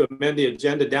we have to amend the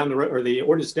agenda down the road, or the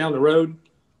ordinance down the road,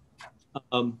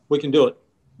 we can do it.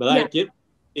 But I get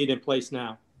it in place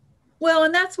now. Well,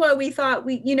 and that's why we thought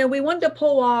we wanted to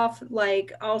pull off,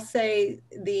 like, I'll say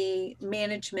the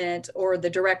management or the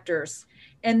directors,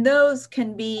 and those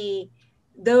can be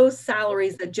those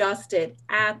salaries adjusted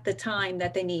at the time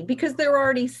that they need, because they're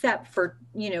already set for,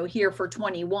 here for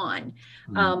 21.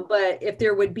 But if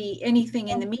there would be anything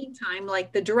in the meantime,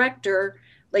 like the director,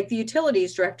 like the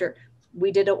utilities director,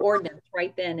 we did an ordinance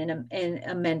right then and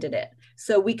amended it.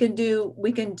 So we can do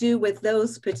with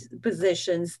those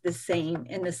positions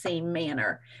in the same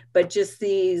manner, but just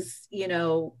these,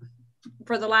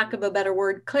 for the lack of a better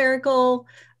word, clerical,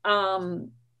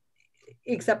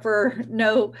 except for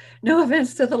no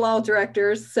offense to the law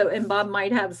directors. So, and Bob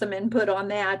might have some input on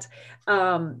that.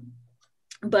 Yeah,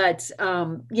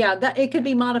 that it could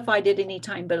be modified at any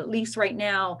time, but at least right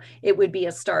now it would be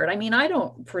a start. I mean, I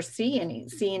don't foresee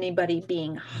anybody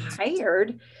being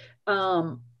hired,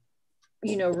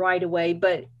 right away,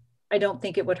 but I don't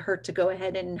think it would hurt to go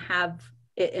ahead and have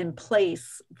it in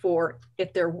place for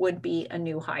if there would be a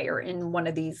new hire in one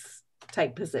of these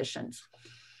type positions.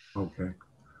 Okay.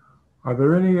 Are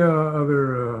there any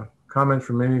other comments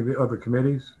from any of the other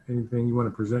committees? Anything you want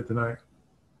to present tonight?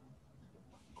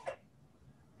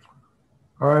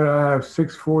 All right, I have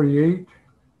 6:48.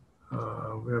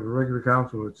 We have a regular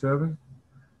council at 7.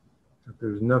 If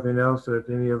there's nothing else that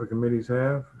any other committees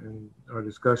have and our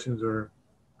discussions are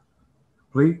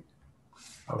complete.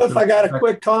 If I got a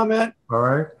quick comment. All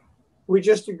right. We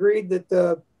just agreed that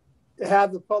to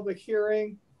have the public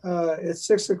hearing at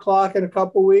 6 o'clock in a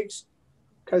couple weeks,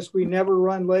 because we never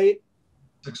run late.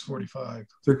 6:45.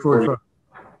 6:45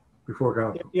 before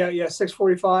council. Yeah,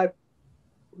 6:45.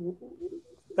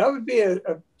 That would be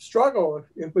a struggle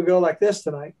if we go like this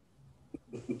tonight.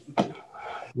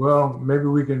 Well, maybe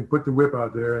we can put the whip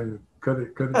out there and cut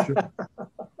it short.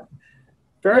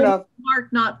 Fair enough.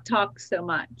 Mark not talk so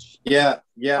much. Yeah.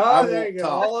 Oh, there you go.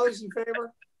 All those in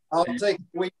favor? I'll take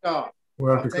a week off.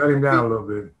 We'll have to cut him down a little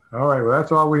bit. All right. Well,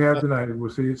 that's all we have tonight. We'll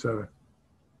see you at 7.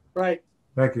 Right.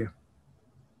 Thank you.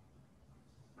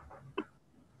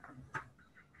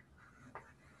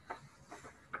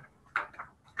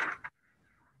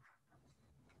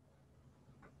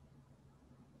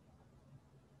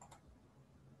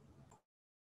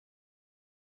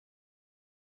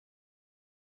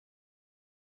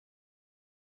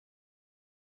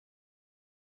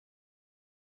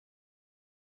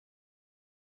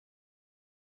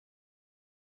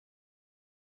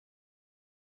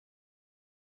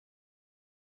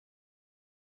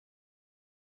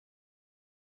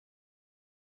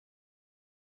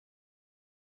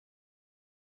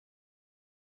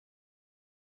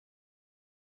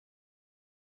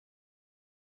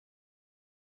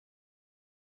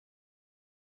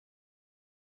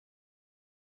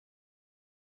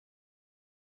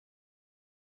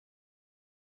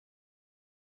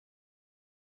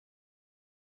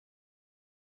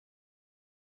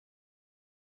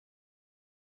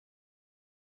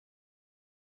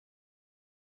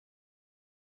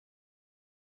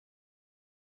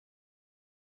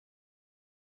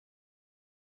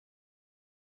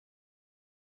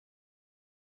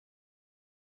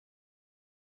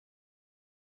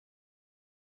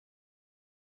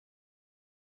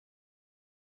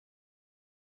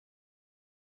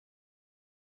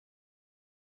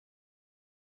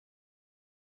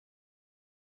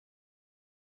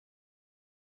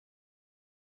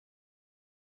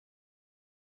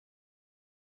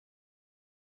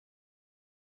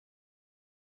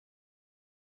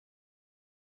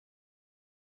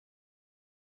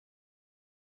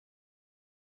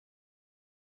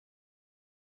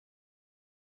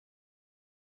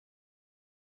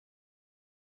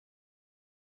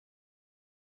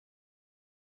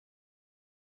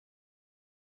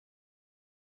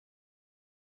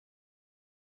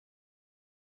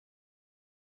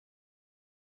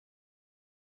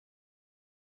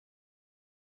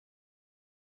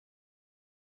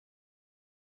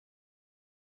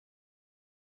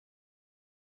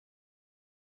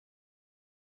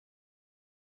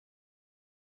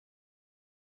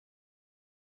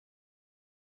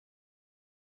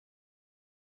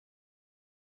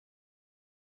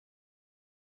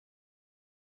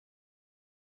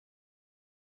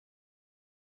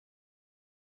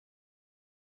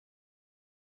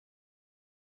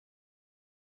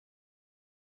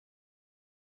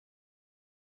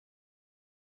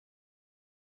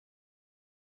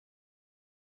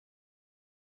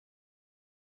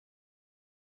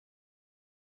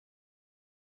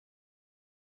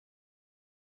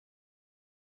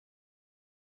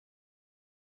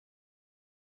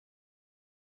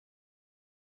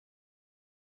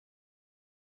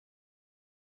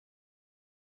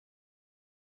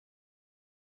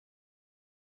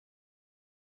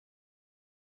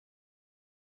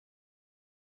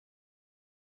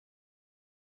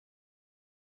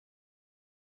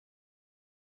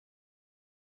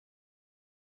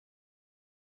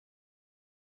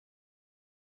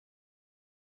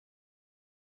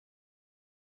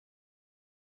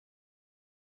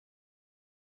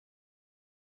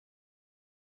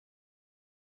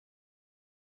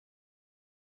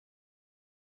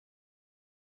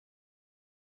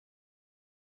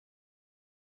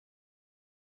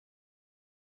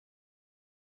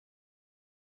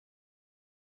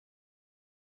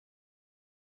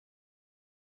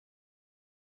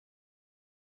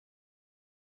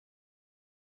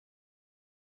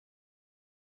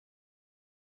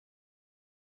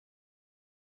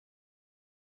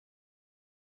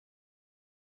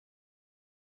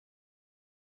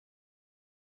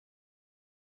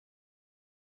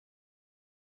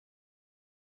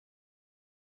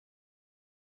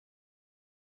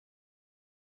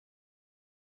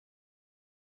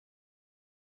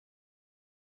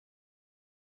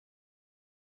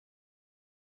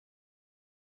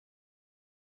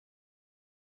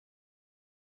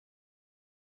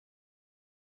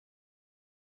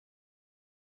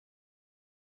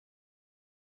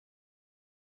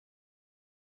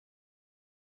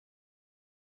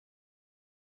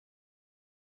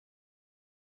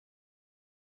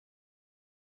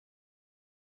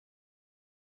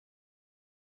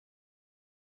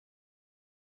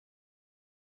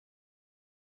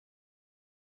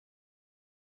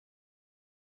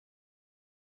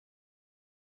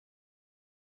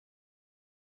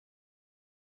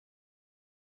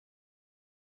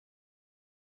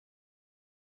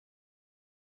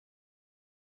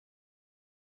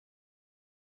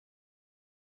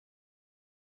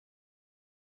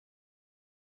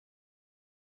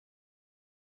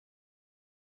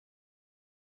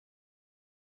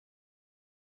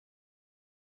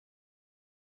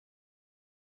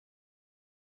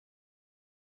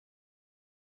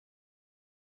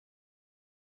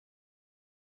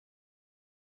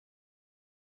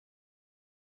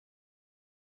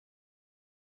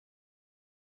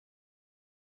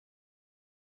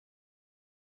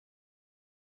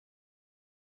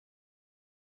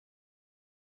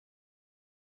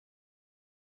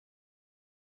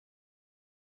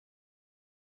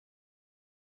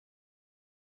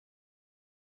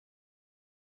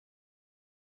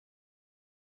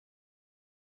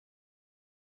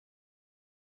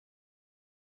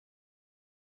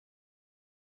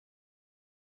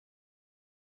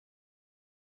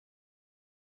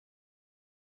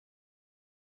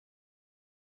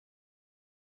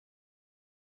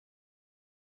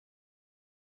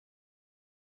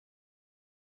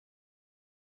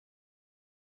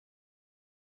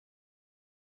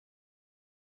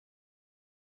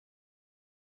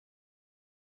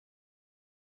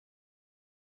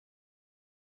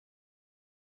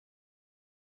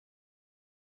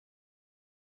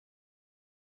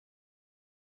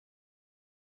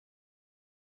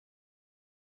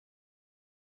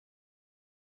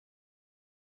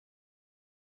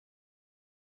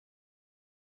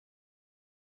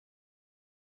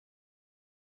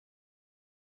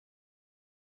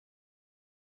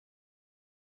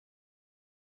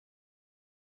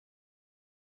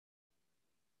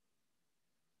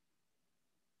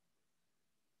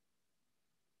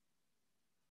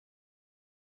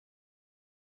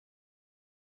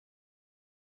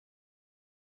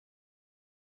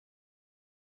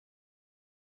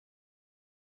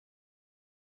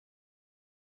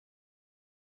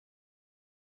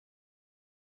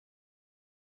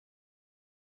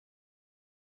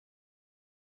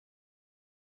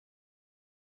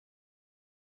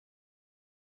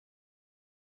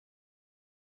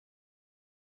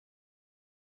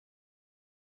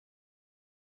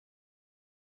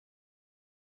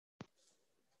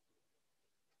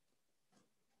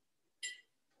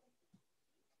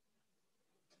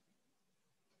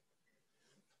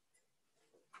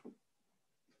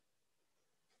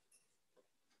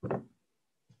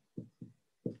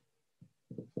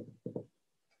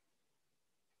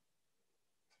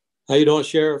 How you doing,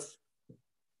 Sheriff?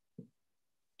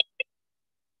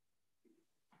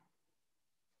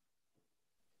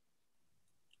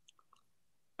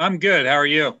 I'm good. How are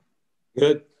you?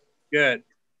 Good. Good.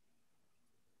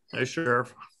 Hey,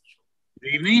 Sheriff. Good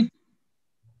evening.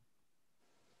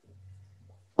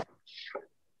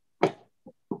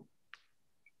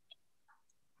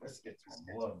 Let's get some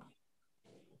blood.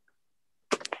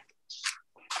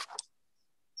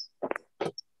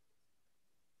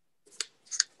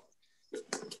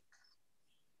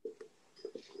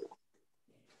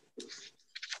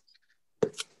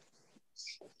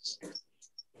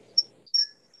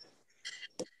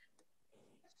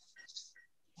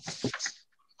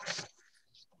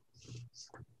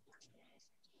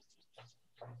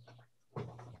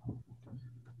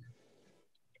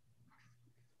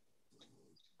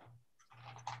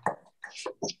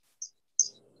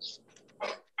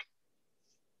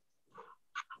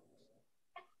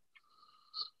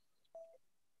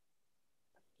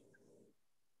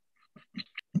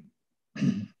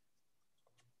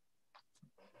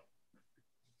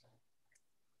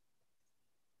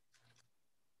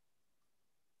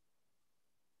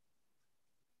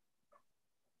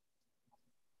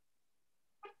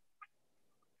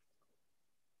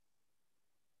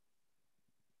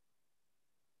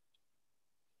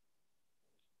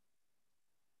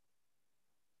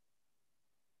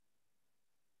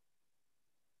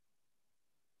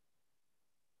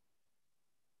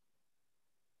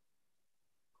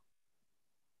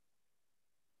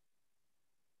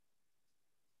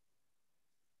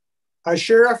 Hi,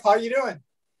 Sheriff. How you doing?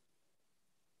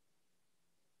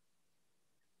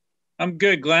 I'm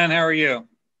good, Glenn. How are you?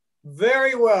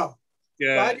 Very well.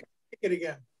 Good. Glad to make it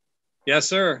again. Yes,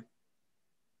 sir.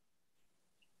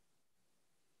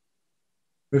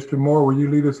 Mr. Moore, will you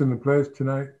lead us in the pledge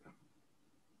tonight?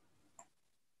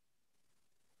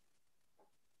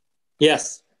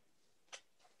 Yes.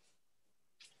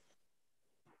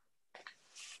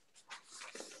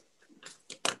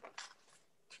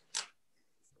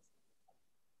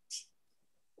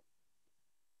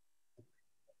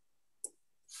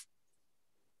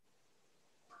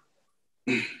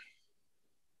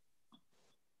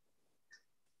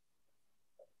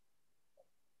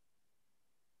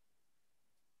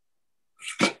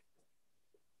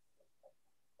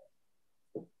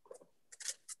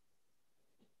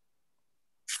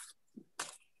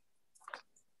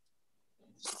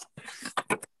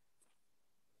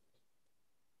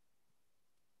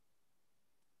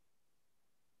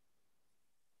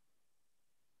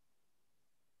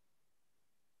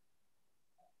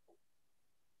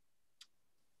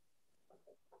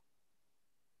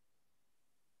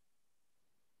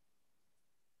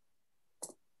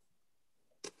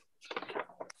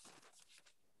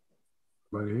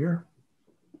 Anybody here?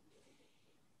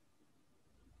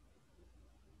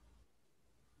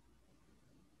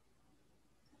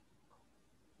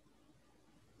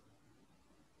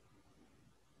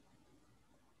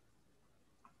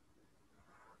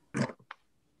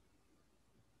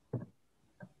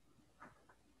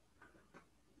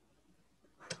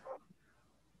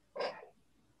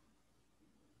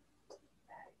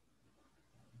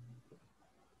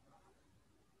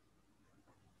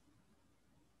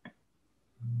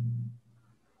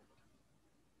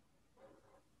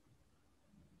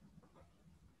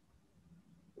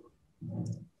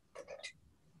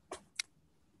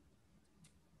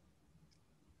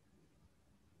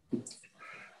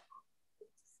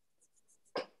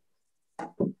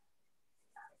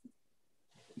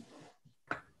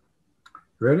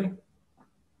 Ready?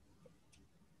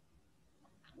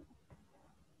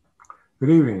 Good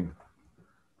evening.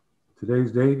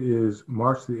 Today's date is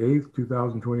March the 8th,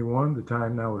 2021. The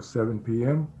time now is 7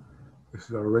 p.m. This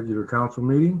is our regular council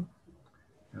meeting,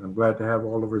 and I'm glad to have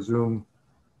all of our Zoom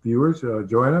viewers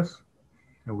join us,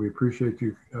 and we appreciate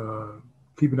you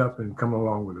keeping up and coming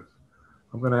along with us.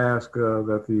 I'm going to ask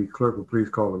that the clerk will please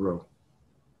call the roll.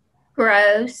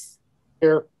 Gross.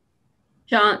 Here.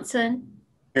 Johnson.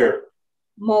 Here.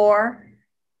 Moore.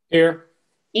 Here.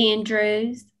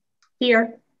 Andrews.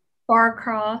 Here.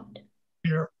 Barcroft.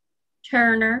 Here.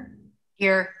 Turner.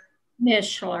 Here.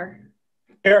 Mishler.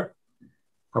 Here.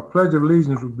 Our Pledge of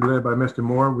Allegiance will be led by Mr.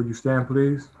 Moore. Would you stand,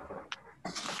 please?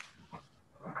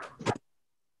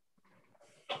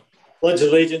 Pledge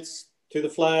allegiance to the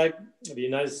flag of the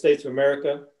United States of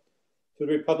America, to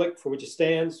the republic for which it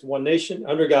stands, one nation,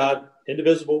 under God,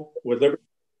 indivisible, with liberty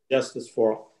and justice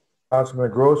for all.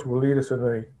 Councilman Gross will lead us in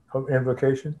the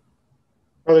invocation.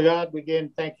 Brother God, we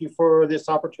again thank you for this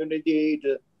opportunity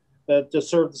to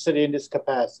serve the city in this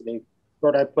capacity.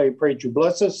 Lord, I pray you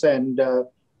bless us and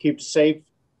keep us safe,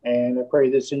 and I pray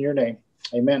this in your name.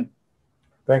 Amen.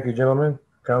 Thank you, gentlemen.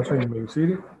 Council, you may be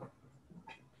seated.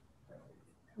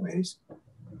 Ladies.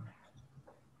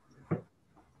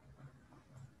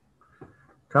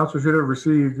 Council should have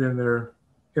received in their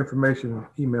information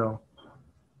email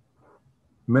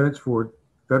minutes for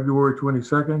February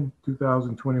 22nd,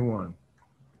 2021.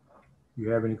 Do you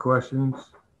have any questions,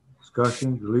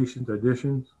 discussions, deletions,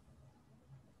 additions?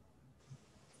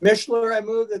 Mishler, I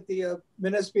move that the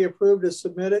minutes be approved as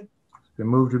submitted. It's been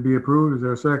moved to be approved. Is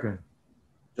there a second?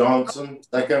 Johnson,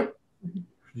 second.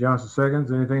 Johnson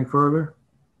seconds. Anything further?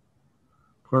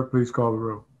 Clerk, please call the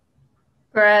roll.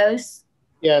 Gross,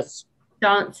 Yes.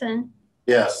 Johnson,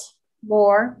 Yes.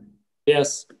 Moore,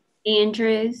 Yes.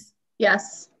 Andrews,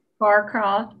 Yes.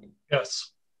 Barcroft,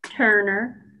 Yes.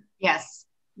 Turner, Yes.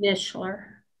 Mishler.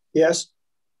 Yes.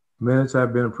 Minutes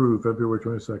have been approved February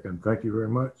 22nd. Thank you very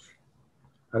much.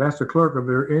 I'd ask the clerk, are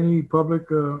there any public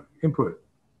input?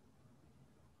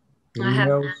 Any I have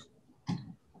emails?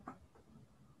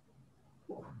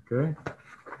 Okay.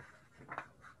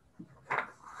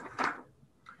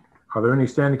 Are there any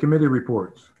standing committee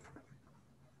reports?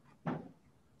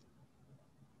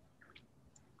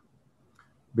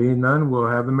 Being none, we'll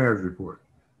have the mayor's report.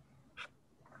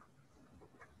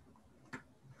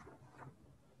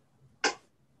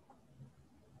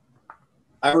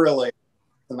 I really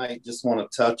tonight just want to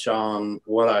touch on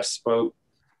what I spoke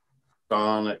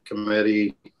on at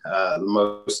committee. The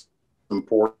most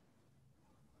important,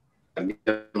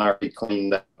 getting already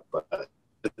cleaned up. But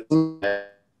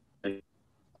I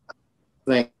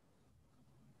think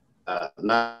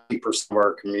 90% of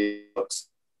our community looks,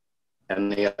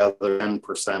 and the other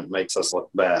 10% makes us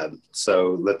look bad.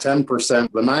 So the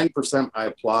 10%, the 9% I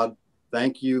applaud.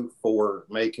 Thank you for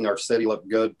making our city look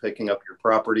good, picking up your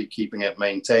property, keeping it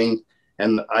maintained.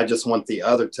 And I just want the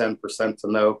other 10%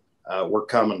 to know we're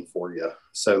coming for you.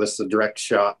 So this is a direct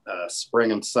shot,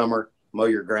 spring and summer, mow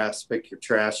your grass, pick your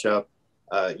trash up.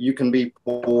 You can be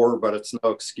poor, but it's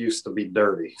no excuse to be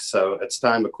dirty. So it's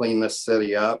time to clean this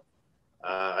city up.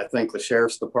 I think the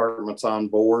sheriff's department's on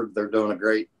board. They're doing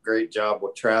a great job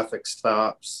with traffic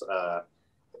stops.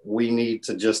 We need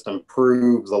to just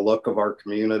improve the look of our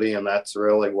community, and that's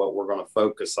really what we're going to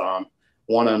focus on.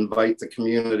 Want to invite the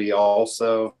community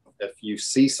also. If you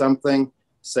see something,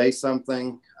 say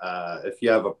something. If you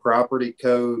have a property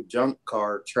code, junk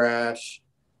car, trash,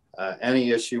 any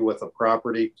issue with a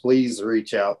property, please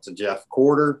reach out to Jeff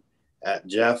Corder at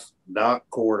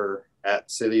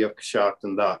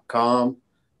jeff.corder@cityofcoshocton.com,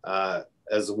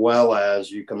 as well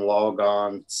as you can log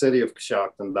on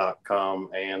cityofcoshocton.com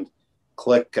and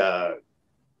click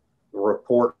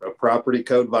report a property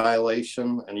code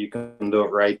violation, and you can do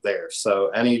it right there. So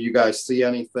any of you guys see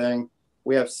anything,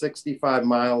 we have 65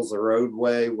 miles of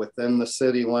roadway within the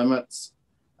city limits.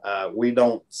 We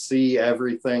don't see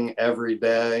everything every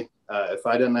day. If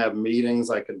I didn't have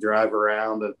meetings, I could drive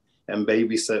around and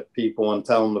babysit people and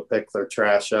tell them to pick their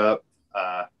trash up.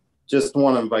 Just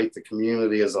want to invite the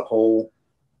community as a whole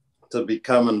to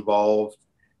become involved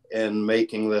in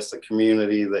making this a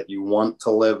community that you want to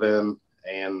live in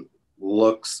and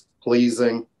looks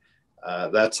pleasing.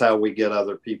 That's how we get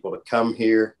other people to come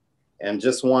here, and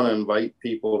just want to invite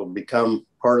people to become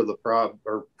part of the problem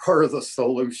or part of the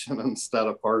solution instead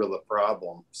of part of the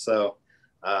problem. So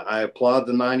I applaud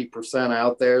the 90%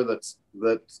 out there that's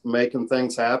making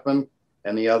things happen,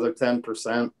 and the other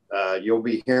 10%, you'll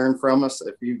be hearing from us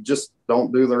if you just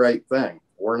don't do the right thing.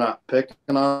 We're not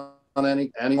picking on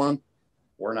anyone.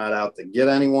 We're not out to get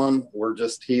anyone. We're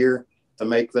just here to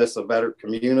make this a better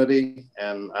community,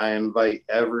 and I invite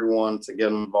everyone to get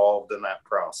involved in that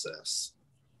process.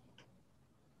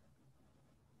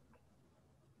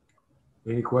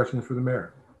 Any questions for the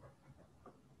mayor?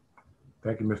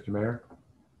 Thank you, Mr. Mayor.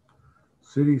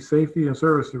 City Safety and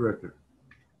Service Director.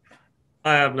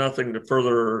 I have nothing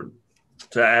to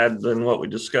add than what we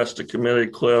discussed at committee,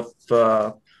 Cliff.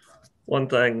 One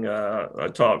thing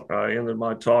I ended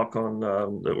my talk on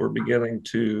that we're beginning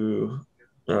to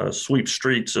sweep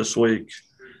streets this week.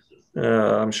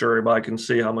 I'm sure everybody can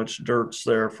see how much dirt's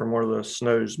there from where the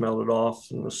snow's melted off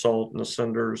and the salt and the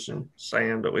cinders and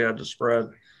sand that we had to spread.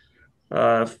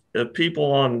 If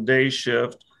people on day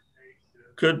shift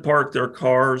could park their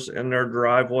cars in their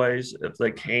driveways, if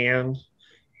they can,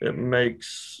 it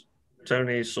makes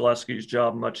Tony Selesky's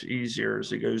job much easier as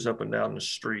he goes up and down the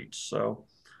streets. So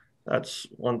that's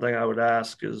one thing I would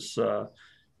ask is,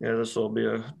 this will be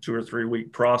a 2 or 3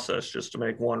 week process just to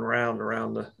make one round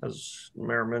around as the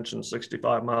mayor mentioned,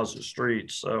 65 miles of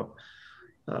streets. So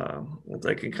if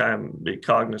they can kind of be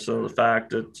cognizant of the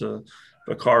fact that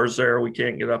the car's there, we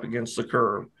can't get up against the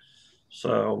curb.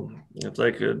 So if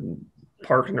they could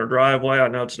park in their driveway, I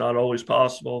know it's not always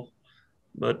possible,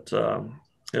 but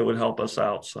it would help us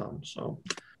out some. So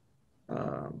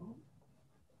I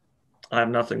have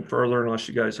nothing further unless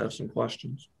you guys have some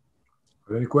questions. Are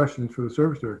there any questions for the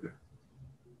service director?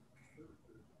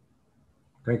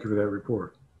 Thank you for that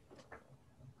report.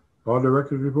 Law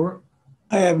director's report?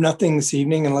 I have nothing this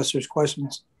evening unless there's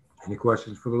questions. Any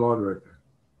questions for the law director?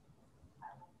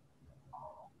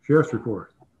 Sheriff's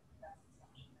report.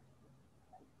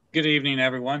 Good evening,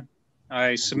 everyone.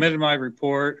 I submitted my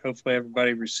report. Hopefully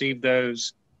everybody received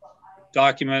those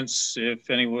documents. If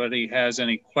anybody has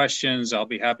any questions, I'll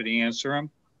be happy to answer them.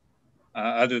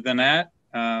 Other than that,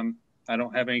 I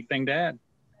don't have anything to add.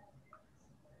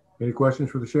 Any questions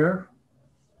for the sheriff?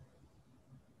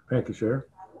 Thank you, Sheriff.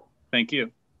 Thank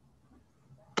you.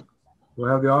 We'll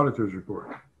have the auditor's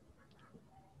report.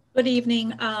 Good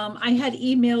evening. I had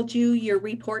emailed you your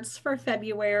reports for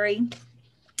February.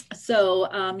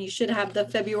 So you should have the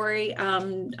February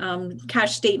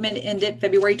cash statement ended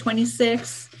February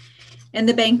 26th and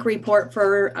the bank report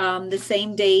for the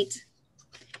same date.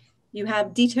 You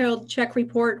have detailed check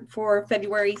report for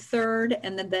February 3rd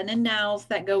and the then and nows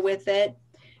that go with it.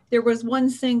 There was one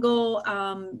single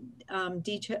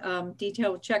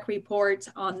detailed check report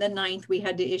on the 9th. We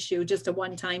had to issue just a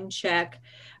one-time check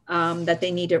that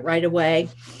they needed right away.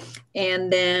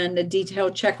 And then the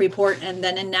detailed check report and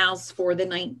then and nows for the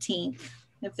 19th.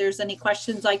 If there's any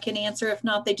questions I can answer. If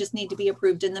not, they just need to be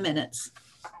approved in the minutes.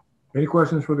 Any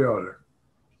questions for the auditor?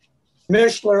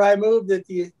 Mishler, I move that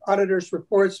the auditor's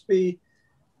reports be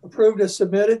approved as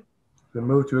submitted. The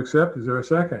move to accept. Is there a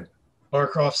second?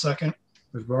 Barcroft, second.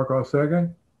 Ms. Barkoff,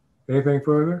 second. Anything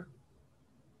further?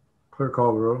 Clerk,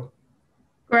 call the roll.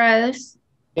 Gross,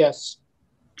 Yes.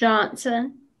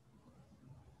 Johnson,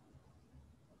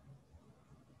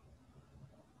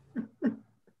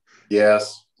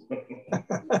 Yes.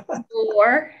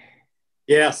 Moore,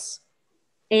 Yes.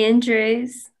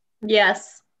 Andrews,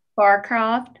 Yes.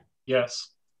 Barcroft, Yes.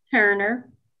 Turner,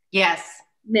 Yes.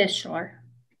 Mishler.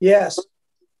 Yes.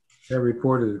 That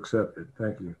report is accepted.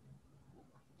 Thank you.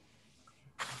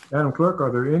 Madam Clerk,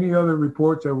 are there any other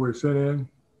reports that were sent in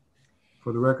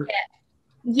for the record?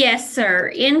 Yes,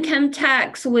 sir. Income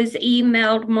tax was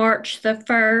emailed March the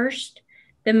 1st.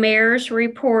 The mayor's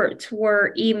reports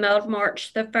were emailed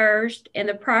March the 1st, and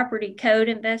the property code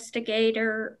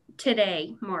investigator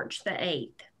today, March the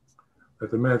 8th. Let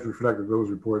the minutes reflect that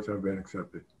those reports have been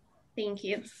accepted. Thank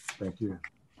you. Thank you.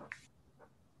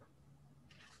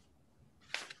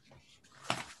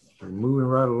 We're moving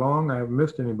right along. I haven't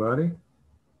missed anybody.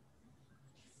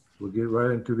 We'll get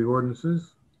right into the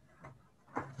ordinances.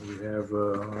 We have,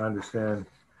 I understand,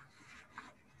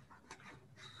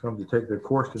 some to take their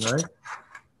course tonight.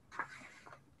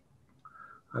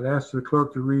 I'd ask the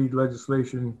clerk to read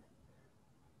legislation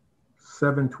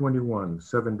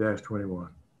 7-21.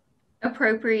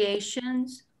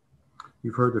 Appropriations.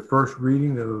 You've heard the first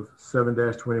reading of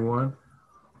 7-21.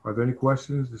 Are there any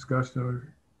questions, discussion,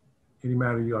 or any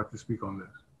matter you'd like to speak on this?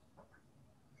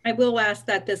 I will ask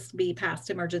that this be passed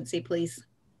emergency, please.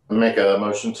 I make a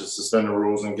motion to suspend the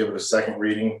rules and give it a second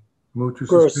reading. Move to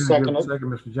Gross, suspend. Give it a second. second,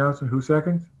 Mr. Johnson. Who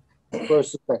seconds?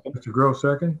 Gross, second. Mr. Gross,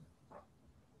 second.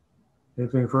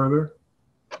 Anything further?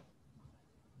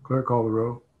 Clerk, call the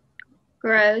roll.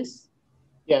 Gross,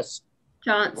 Yes.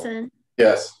 Johnson,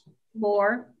 Yes.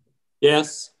 Moore,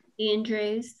 Yes.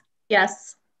 Andrews,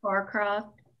 Yes.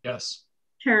 Barcroft, Yes.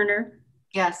 Turner,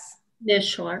 Yes.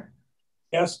 Mishler.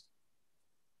 Yes.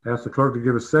 Ask the clerk to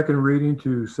give a second reading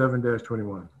to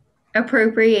 7-21.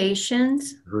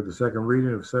 Appropriations. Heard the second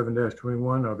reading of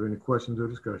 7-21. Are there any questions or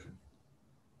discussion?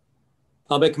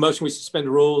 I'll make a motion, we suspend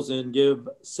the rules and give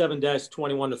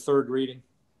 7-21 a third reading.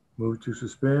 Move to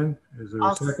suspend. Is there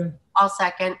a second? I'll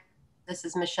second. This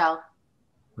is Michelle.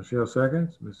 Michelle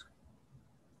seconds.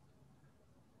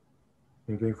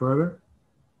 Anything further?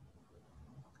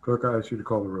 Clerk, I ask you to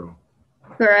call the roll.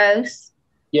 Gross,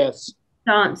 Yes.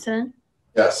 Johnson,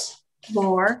 Yes.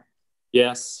 Moore,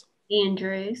 Yes.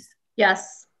 Andrews,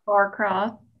 Yes.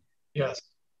 Barcroft, Yes.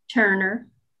 Turner,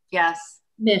 Yes.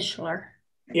 Mishler.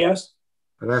 Yes.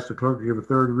 I'd ask the clerk to give a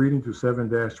third reading to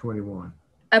 7-21.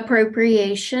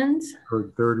 Appropriations. Heard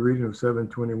the third reading of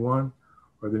 7-21.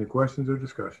 Are there any questions or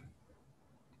discussion?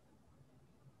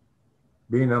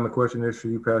 Being on the question issue,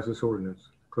 you pass this ordinance.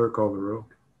 Clerk, call the roll.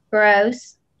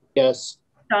 Gross, Yes.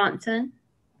 Johnson,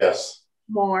 Yes.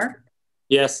 Moore,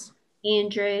 Yes.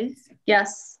 Andrews,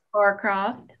 Yes.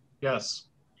 Barcroft, Yes.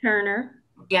 Turner,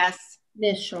 Yes.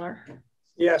 Mishler.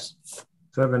 Yes.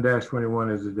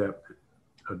 7-21 is adopted.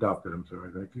 I'm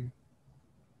sorry. Thank you.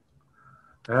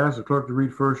 I ask the clerk to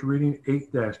read first reading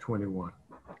 8-21.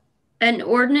 An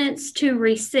ordinance to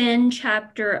rescind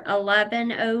Chapter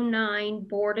 1109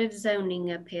 Board of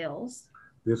Zoning Appeals.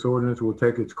 This ordinance will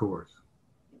take its course.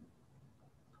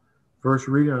 First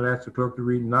reading, I'll ask the clerk to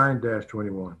read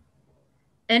 9-21.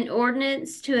 An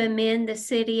ordinance to amend the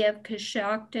City of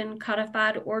Coshocton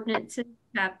Codified Ordinances,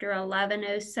 Chapter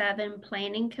 1107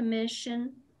 Planning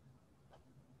Commission.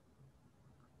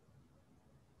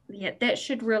 Yeah, that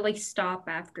should really stop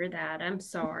after that. I'm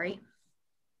sorry.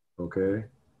 Okay.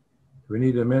 Do we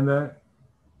need to amend that?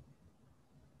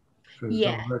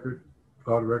 Yeah.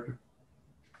 Law record.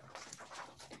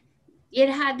 It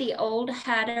had the old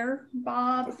header,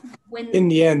 Bob. In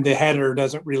the end, the header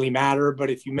doesn't really matter, but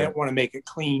if you want to make it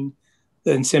clean,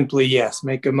 then simply, yes,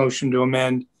 make a motion to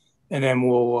amend, and then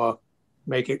we'll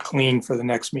make it clean for the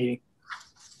next meeting.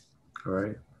 All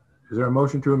right. Is there a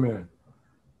motion to amend?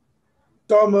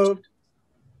 So moved.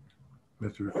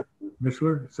 Mr.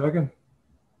 Mishler, second?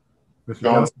 Mr.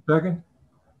 Johnson, second?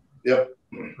 Yep.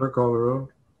 Clerk, call the roll.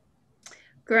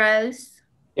 Gross.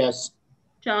 Yes.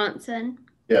 Johnson.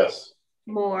 Yes.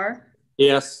 Moore.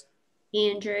 Yes.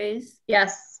 Andrews.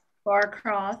 Yes.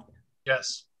 Barcroft.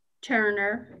 Yes.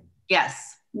 Turner.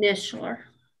 Yes. Mishler.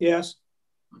 Yes.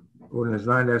 Ordinance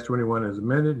 9-21 is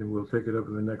amended, and we'll take it up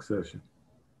in the next session.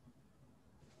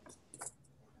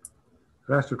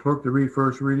 Ask the clerk to read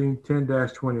first reading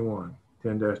 10-21.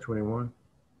 10-21.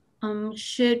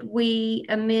 Should we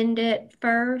amend it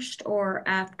first or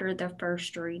after the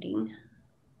first reading?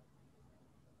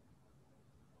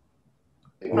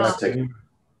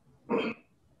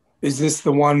 Is this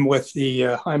the one with the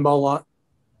Heimball lot?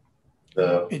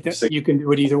 You can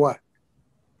do it either way.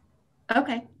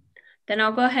 Okay, then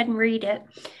I'll go ahead and read it.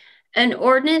 An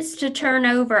ordinance to turn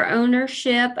over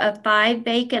ownership of 5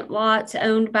 vacant lots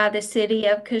owned by the City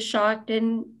of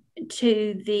Coshocton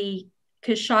to the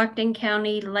Coshocton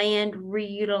County Land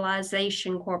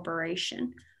Reutilization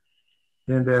Corporation.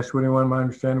 10-21, my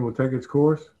understanding, will take its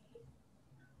course.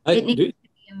 It needs to be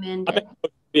amended.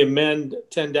 We amend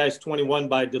 10-21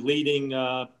 by deleting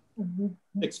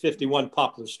 651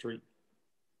 Poplar Street.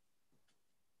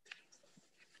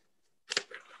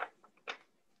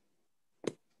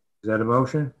 Is that a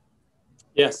motion?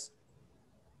 Yes.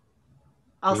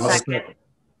 I'll second.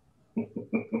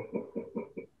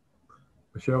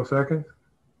 Michelle, second?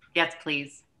 Yes,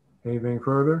 please. Anything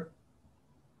further?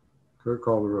 Clerk,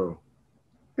 call the roll.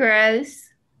 Gross.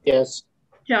 Yes.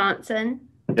 Johnson.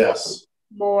 Yes.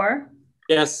 Moore.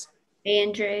 Yes.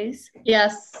 Andrews.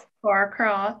 Yes.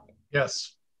 Barcroft.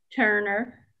 Yes.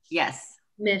 Turner. Yes.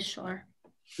 Mishler.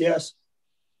 Yes.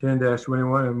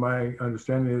 10-21, and my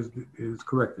understanding is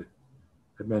corrected,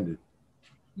 amended.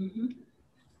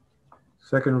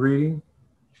 Second reading.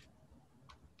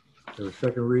 There's a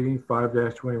second reading,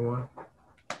 5-21.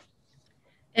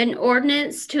 An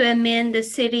ordinance to amend the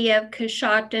City of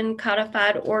Coshocton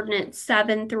Codified Ordinance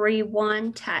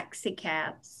 731 taxi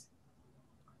cabs.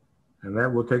 And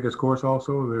that will take its course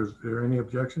also. Is there any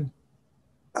objection?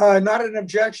 Not an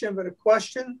objection, but a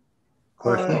question.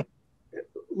 Question.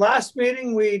 Last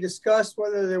meeting, we discussed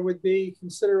whether there would be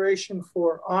consideration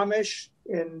for Amish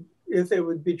and if it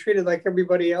would be treated like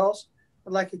everybody else.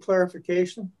 I'd like a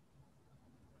clarification.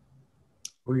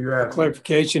 Who you at?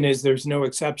 Clarification is there's no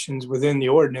exceptions within the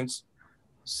ordinance.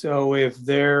 So if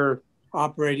they're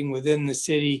operating within the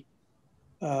city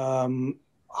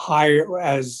hire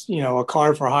as, a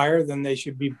car for hire, then they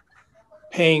should be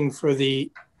paying for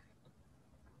the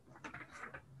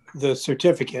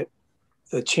certificate.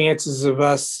 The chances of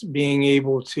us being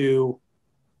able to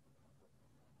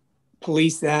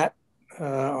police that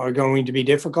are going to be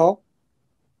difficult.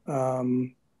 But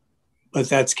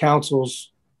that's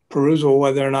council's perusal,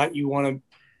 whether or not you want to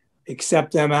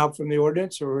accept them out from the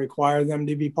ordinance or require them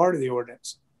to be part of the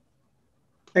ordinance.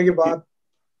 Thank you, Bob.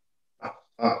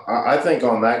 I think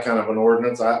on that kind of an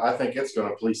ordinance, I think it's going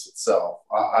to police itself.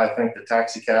 I think the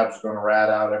taxi cabs are going to rat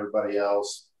out everybody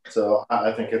else. So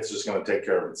I think it's just going to take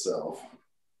care of itself.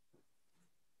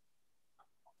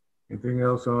 Anything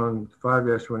else on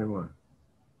 5-21?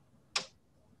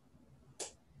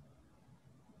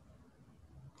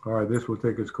 All right, this will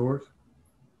take its course.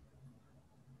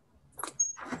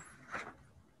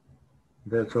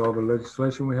 That's all the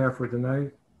legislation we have for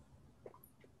tonight.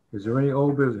 Is there any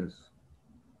old business?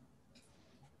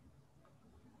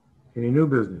 Any new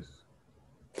business?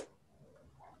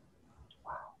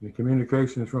 Any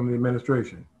communications from the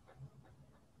administration?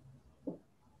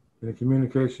 Any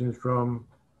communications from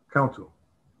council?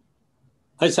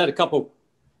 I just had a couple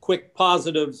quick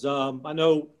positives. I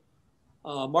know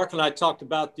Mark and I talked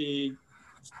about the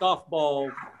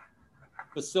softball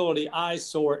facility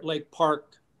eyesore at Lake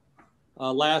Park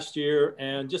last year.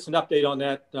 And just an update on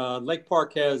that, Lake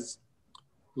Park has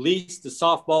leased the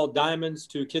softball diamonds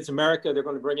to Kids America. They're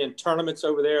going to bring in tournaments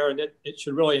over there, and it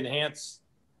should really enhance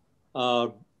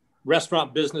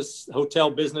restaurant business,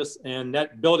 hotel business, and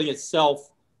that building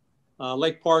itself.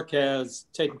 Lake Park has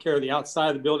taken care of the outside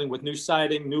of the building with new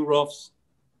siding, new roofs,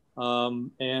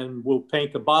 and we'll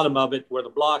paint the bottom of it where the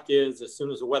block is as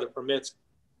soon as the weather permits.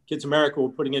 Kids America will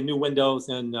putting in new windows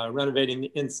and renovating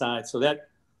the inside. So that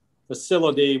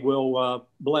facility will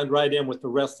blend right in with the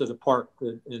rest of the park,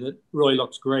 and it really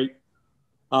looks great.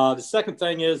 The second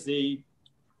thing is the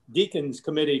Deacons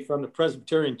Committee from the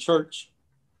Presbyterian Church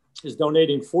is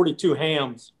donating 42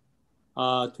 hams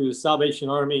to the Salvation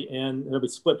Army, and it'll be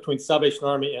split between Salvation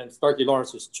Army and Starkey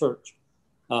Lawrence's church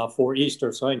for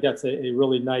Easter. So I think that's a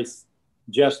really nice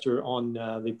gesture on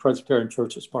the Presbyterian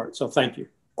Church's part. So thank you.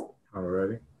 All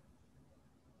righty.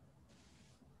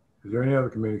 Is there any other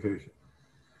communication?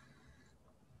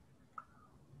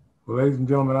 Well, ladies and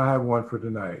gentlemen, I have one for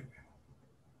tonight.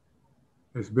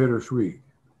 It's bittersweet.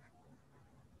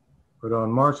 But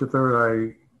on March the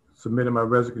 3rd, I submitted my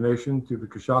resignation to the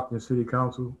Coshocton City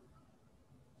Council.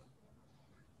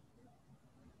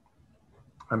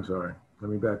 I'm sorry,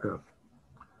 let me back up.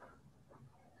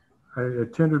 I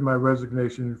tendered my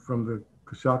resignation from the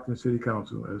Coshocton City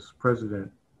Council as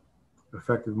president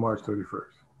effective March 31st.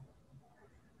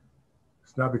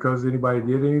 It's not because anybody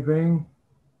did anything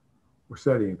or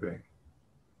said anything.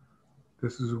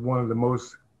 This is one of the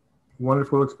most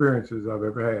wonderful experiences I've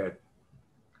ever had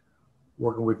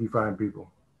working with you fine people.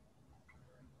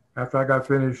 After I got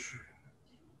finished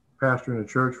pastoring a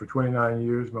church for 29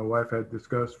 years, my wife had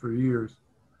discussed for years,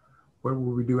 what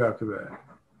will we do after that?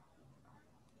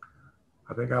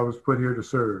 I think I was put here to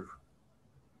serve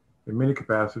in many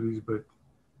capacities, but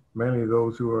mainly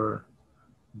those who are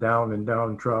down and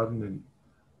downtrodden and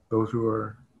those who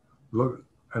are looked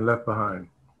and left behind.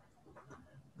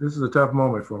 This is a tough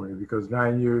moment for me because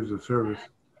 9 years of service,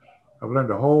 I've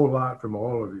learned a whole lot from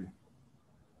all of you.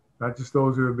 Not just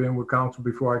those who have been with council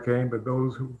before I came, but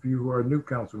those of you who are new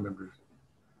council members.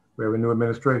 We have a new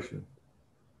administration.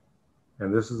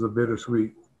 And this is a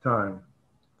bittersweet time.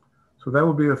 So that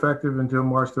will be effective until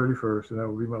March 31st, and that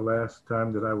will be my last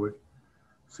time that I would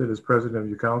sit as president of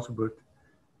your council, but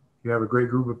you have a great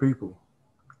group of people.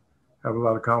 I have a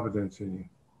lot of confidence in you.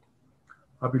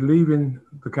 I'll be leaving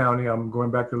the county. I'm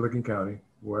going back to Licking County,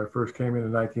 where I first came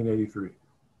in 1983.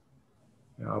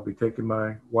 And I'll be taking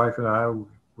my wife and I,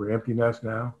 we're empty nest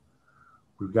now.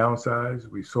 We've downsized,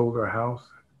 we sold our house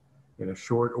in a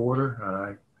short order,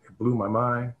 and it blew my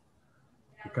mind.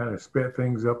 It kind of sped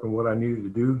things up in what I needed to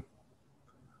do.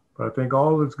 But I think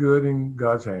all is good in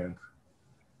God's hands.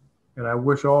 And I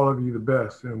wish all of you the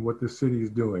best in what this city is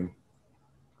doing.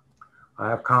 I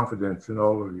have confidence in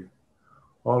all of you.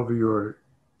 All of you are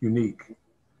unique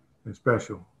and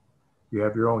special. You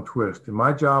have your own twist. And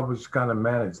my job was to kind of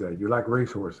manage that. You're like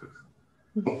racehorses.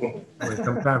 When it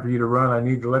comes time for you to run, I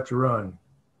need to let you run.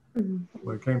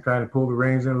 When it came time to pull the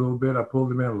reins in a little bit, I pulled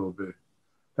them in a little bit.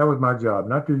 That was my job,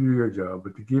 not to do your job,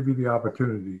 but to give you the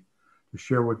opportunity to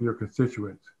share with your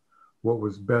constituents what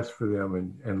was best for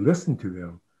them and listen to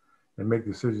them and make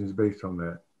decisions based on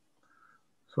that.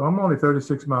 So I'm only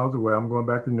 36 miles away. I'm going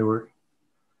back to Newark,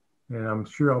 and I'm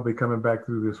sure I'll be coming back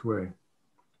through this way.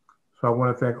 So I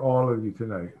want to thank all of you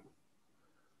tonight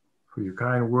for your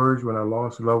kind words when I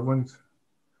lost loved ones,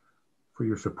 for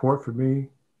your support for me,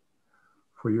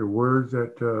 for your words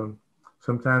that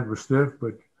sometimes were stiff,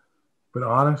 but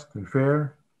honest and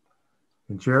fair.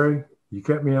 And Cherry, you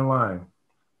kept me in line.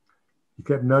 You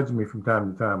kept nudging me from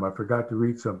time to time. I forgot to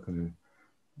read something, and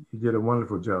you did a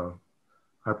wonderful job.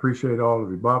 I appreciate all of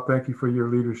you. Bob, thank you for your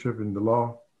leadership in the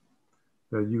law,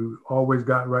 that you always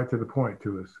got right to the point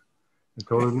to us and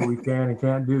told us what we can and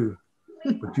can't do.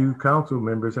 But you council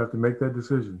members have to make that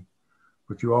decision.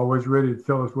 But you're always ready to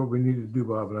tell us what we need to do,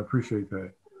 Bob, and I appreciate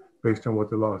that based on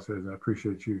what the law says. I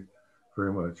appreciate you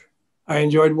very much. I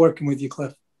enjoyed working with you,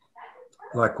 Cliff.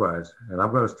 Likewise, and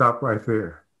I'm going to stop right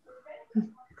there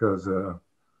because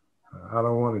I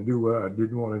don't want to do what I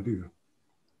didn't want to do.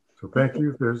 So thank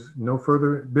you. If there's no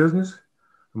further business,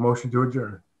 a motion to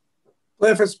adjourn.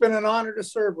 Cliff, it's been an honor to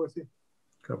serve with you.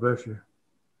 God bless you.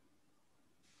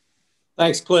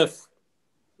 Thanks, Cliff.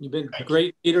 You've been a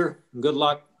great leader, and good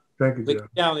luck. Thank you,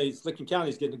 Jeff. Licking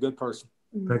County's getting a good person.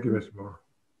 Thank you, Mr. Moore.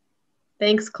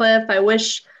 Thanks, Cliff. I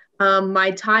wish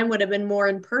my time would have been more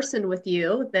in person with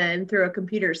you than through a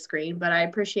computer screen, but I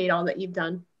appreciate all that you've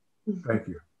done. Thank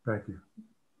you. Thank you.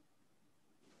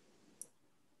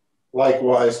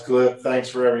 Likewise, Cliff. Thanks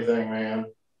for everything, man.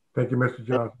 Thank you, Mr.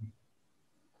 Johnson.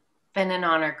 Been an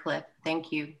honor, Cliff.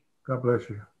 Thank you. God bless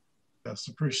you. Yes,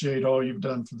 appreciate all you've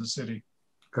done for the city.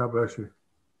 God bless you.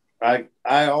 I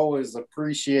always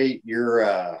appreciate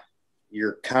your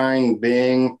kind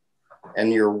being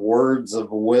and your words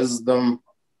of wisdom,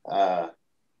 and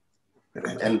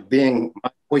being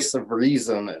my voice of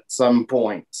reason at some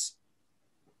points.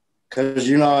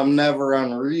 Because I'm never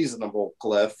unreasonable,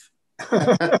 Cliff.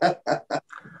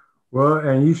 Well,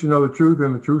 and you should know the truth,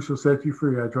 and the truth shall set you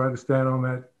free. I try to stand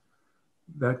on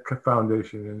that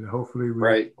foundation, and hopefully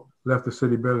we left the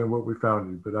city better than what we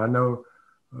found it. But I know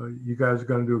you guys are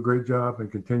going to do a great job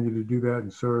and continue to do that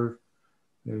and serve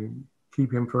and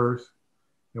keep him first.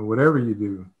 And whatever you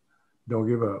do, don't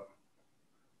give up.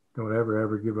 Don't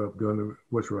ever give up doing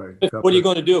what's right. What are you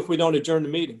going to do if we don't adjourn the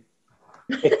meeting?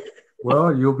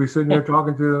 Well, you'll be sitting there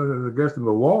talking to the guest of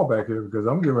the wall back here, because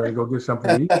I'm getting ready to go get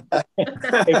something to eat.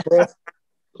 Hey,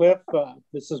 Cliff,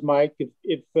 this is Mike.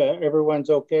 If everyone's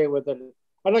okay with it,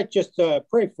 I'd like just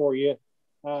pray for you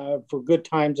for good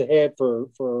times ahead, for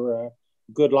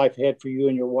good life ahead for you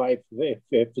and your wife, if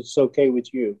it's okay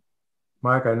with you.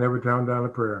 Mike, I never turned down a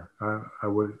prayer. I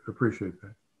would appreciate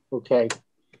that. Okay.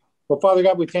 Well, Father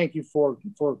God, we thank you for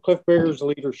Cliff Barrier's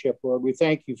leadership, Lord. We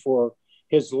thank you for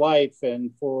his life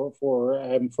and for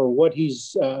what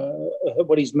he's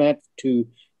meant to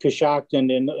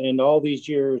Coshocton in all these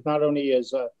years, not only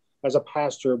as a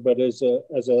pastor, but as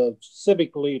a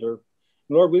civic leader.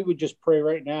 Lord, we would just pray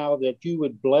right now that you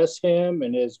would bless him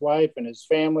and his wife and his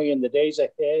family in the days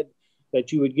ahead,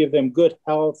 that you would give them good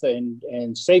health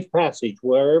and safe passage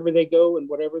wherever they go and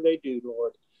whatever they do,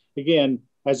 Lord. Again,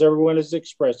 as everyone has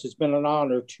expressed, it's been an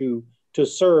honor to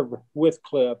serve with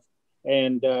Cliff.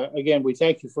 And again, we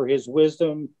thank you for his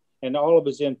wisdom and all of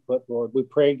his input, Lord. We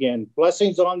pray again,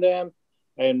 blessings on them,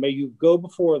 and may you go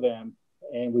before them.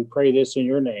 And we pray this in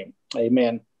your name.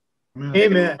 Amen.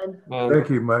 Amen. Thank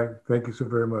you, Mike. Thank you so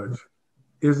very much.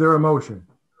 Is there a motion?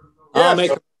 Yes. I'll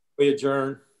make we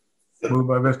adjourn. Moved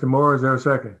by Mr. Moore. Is there a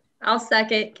second? I'll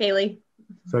second, Kaylee.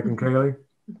 Second, Kaylee.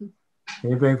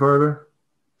 Anything further?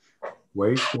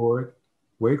 Wait for it.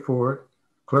 Wait for it.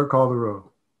 Clerk, call the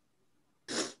roll.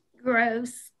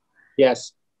 Gross.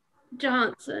 Yes.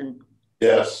 Johnson.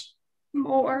 Yes.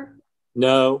 Moore.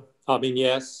 No. I mean,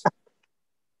 yes.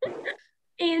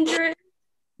 Andrew.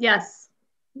 Yes.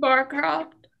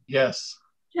 Barcroft. Yes.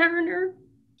 Turner.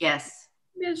 Yes.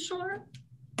 Mishler.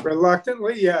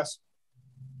 Reluctantly, yes.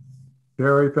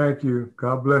 Terry, thank you.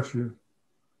 God bless you.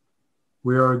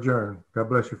 We are adjourned. God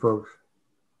bless you, folks.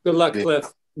 Good luck,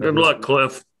 Cliff. Good luck,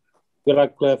 Cliff. Good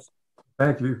luck, Cliff.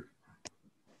 Thank you.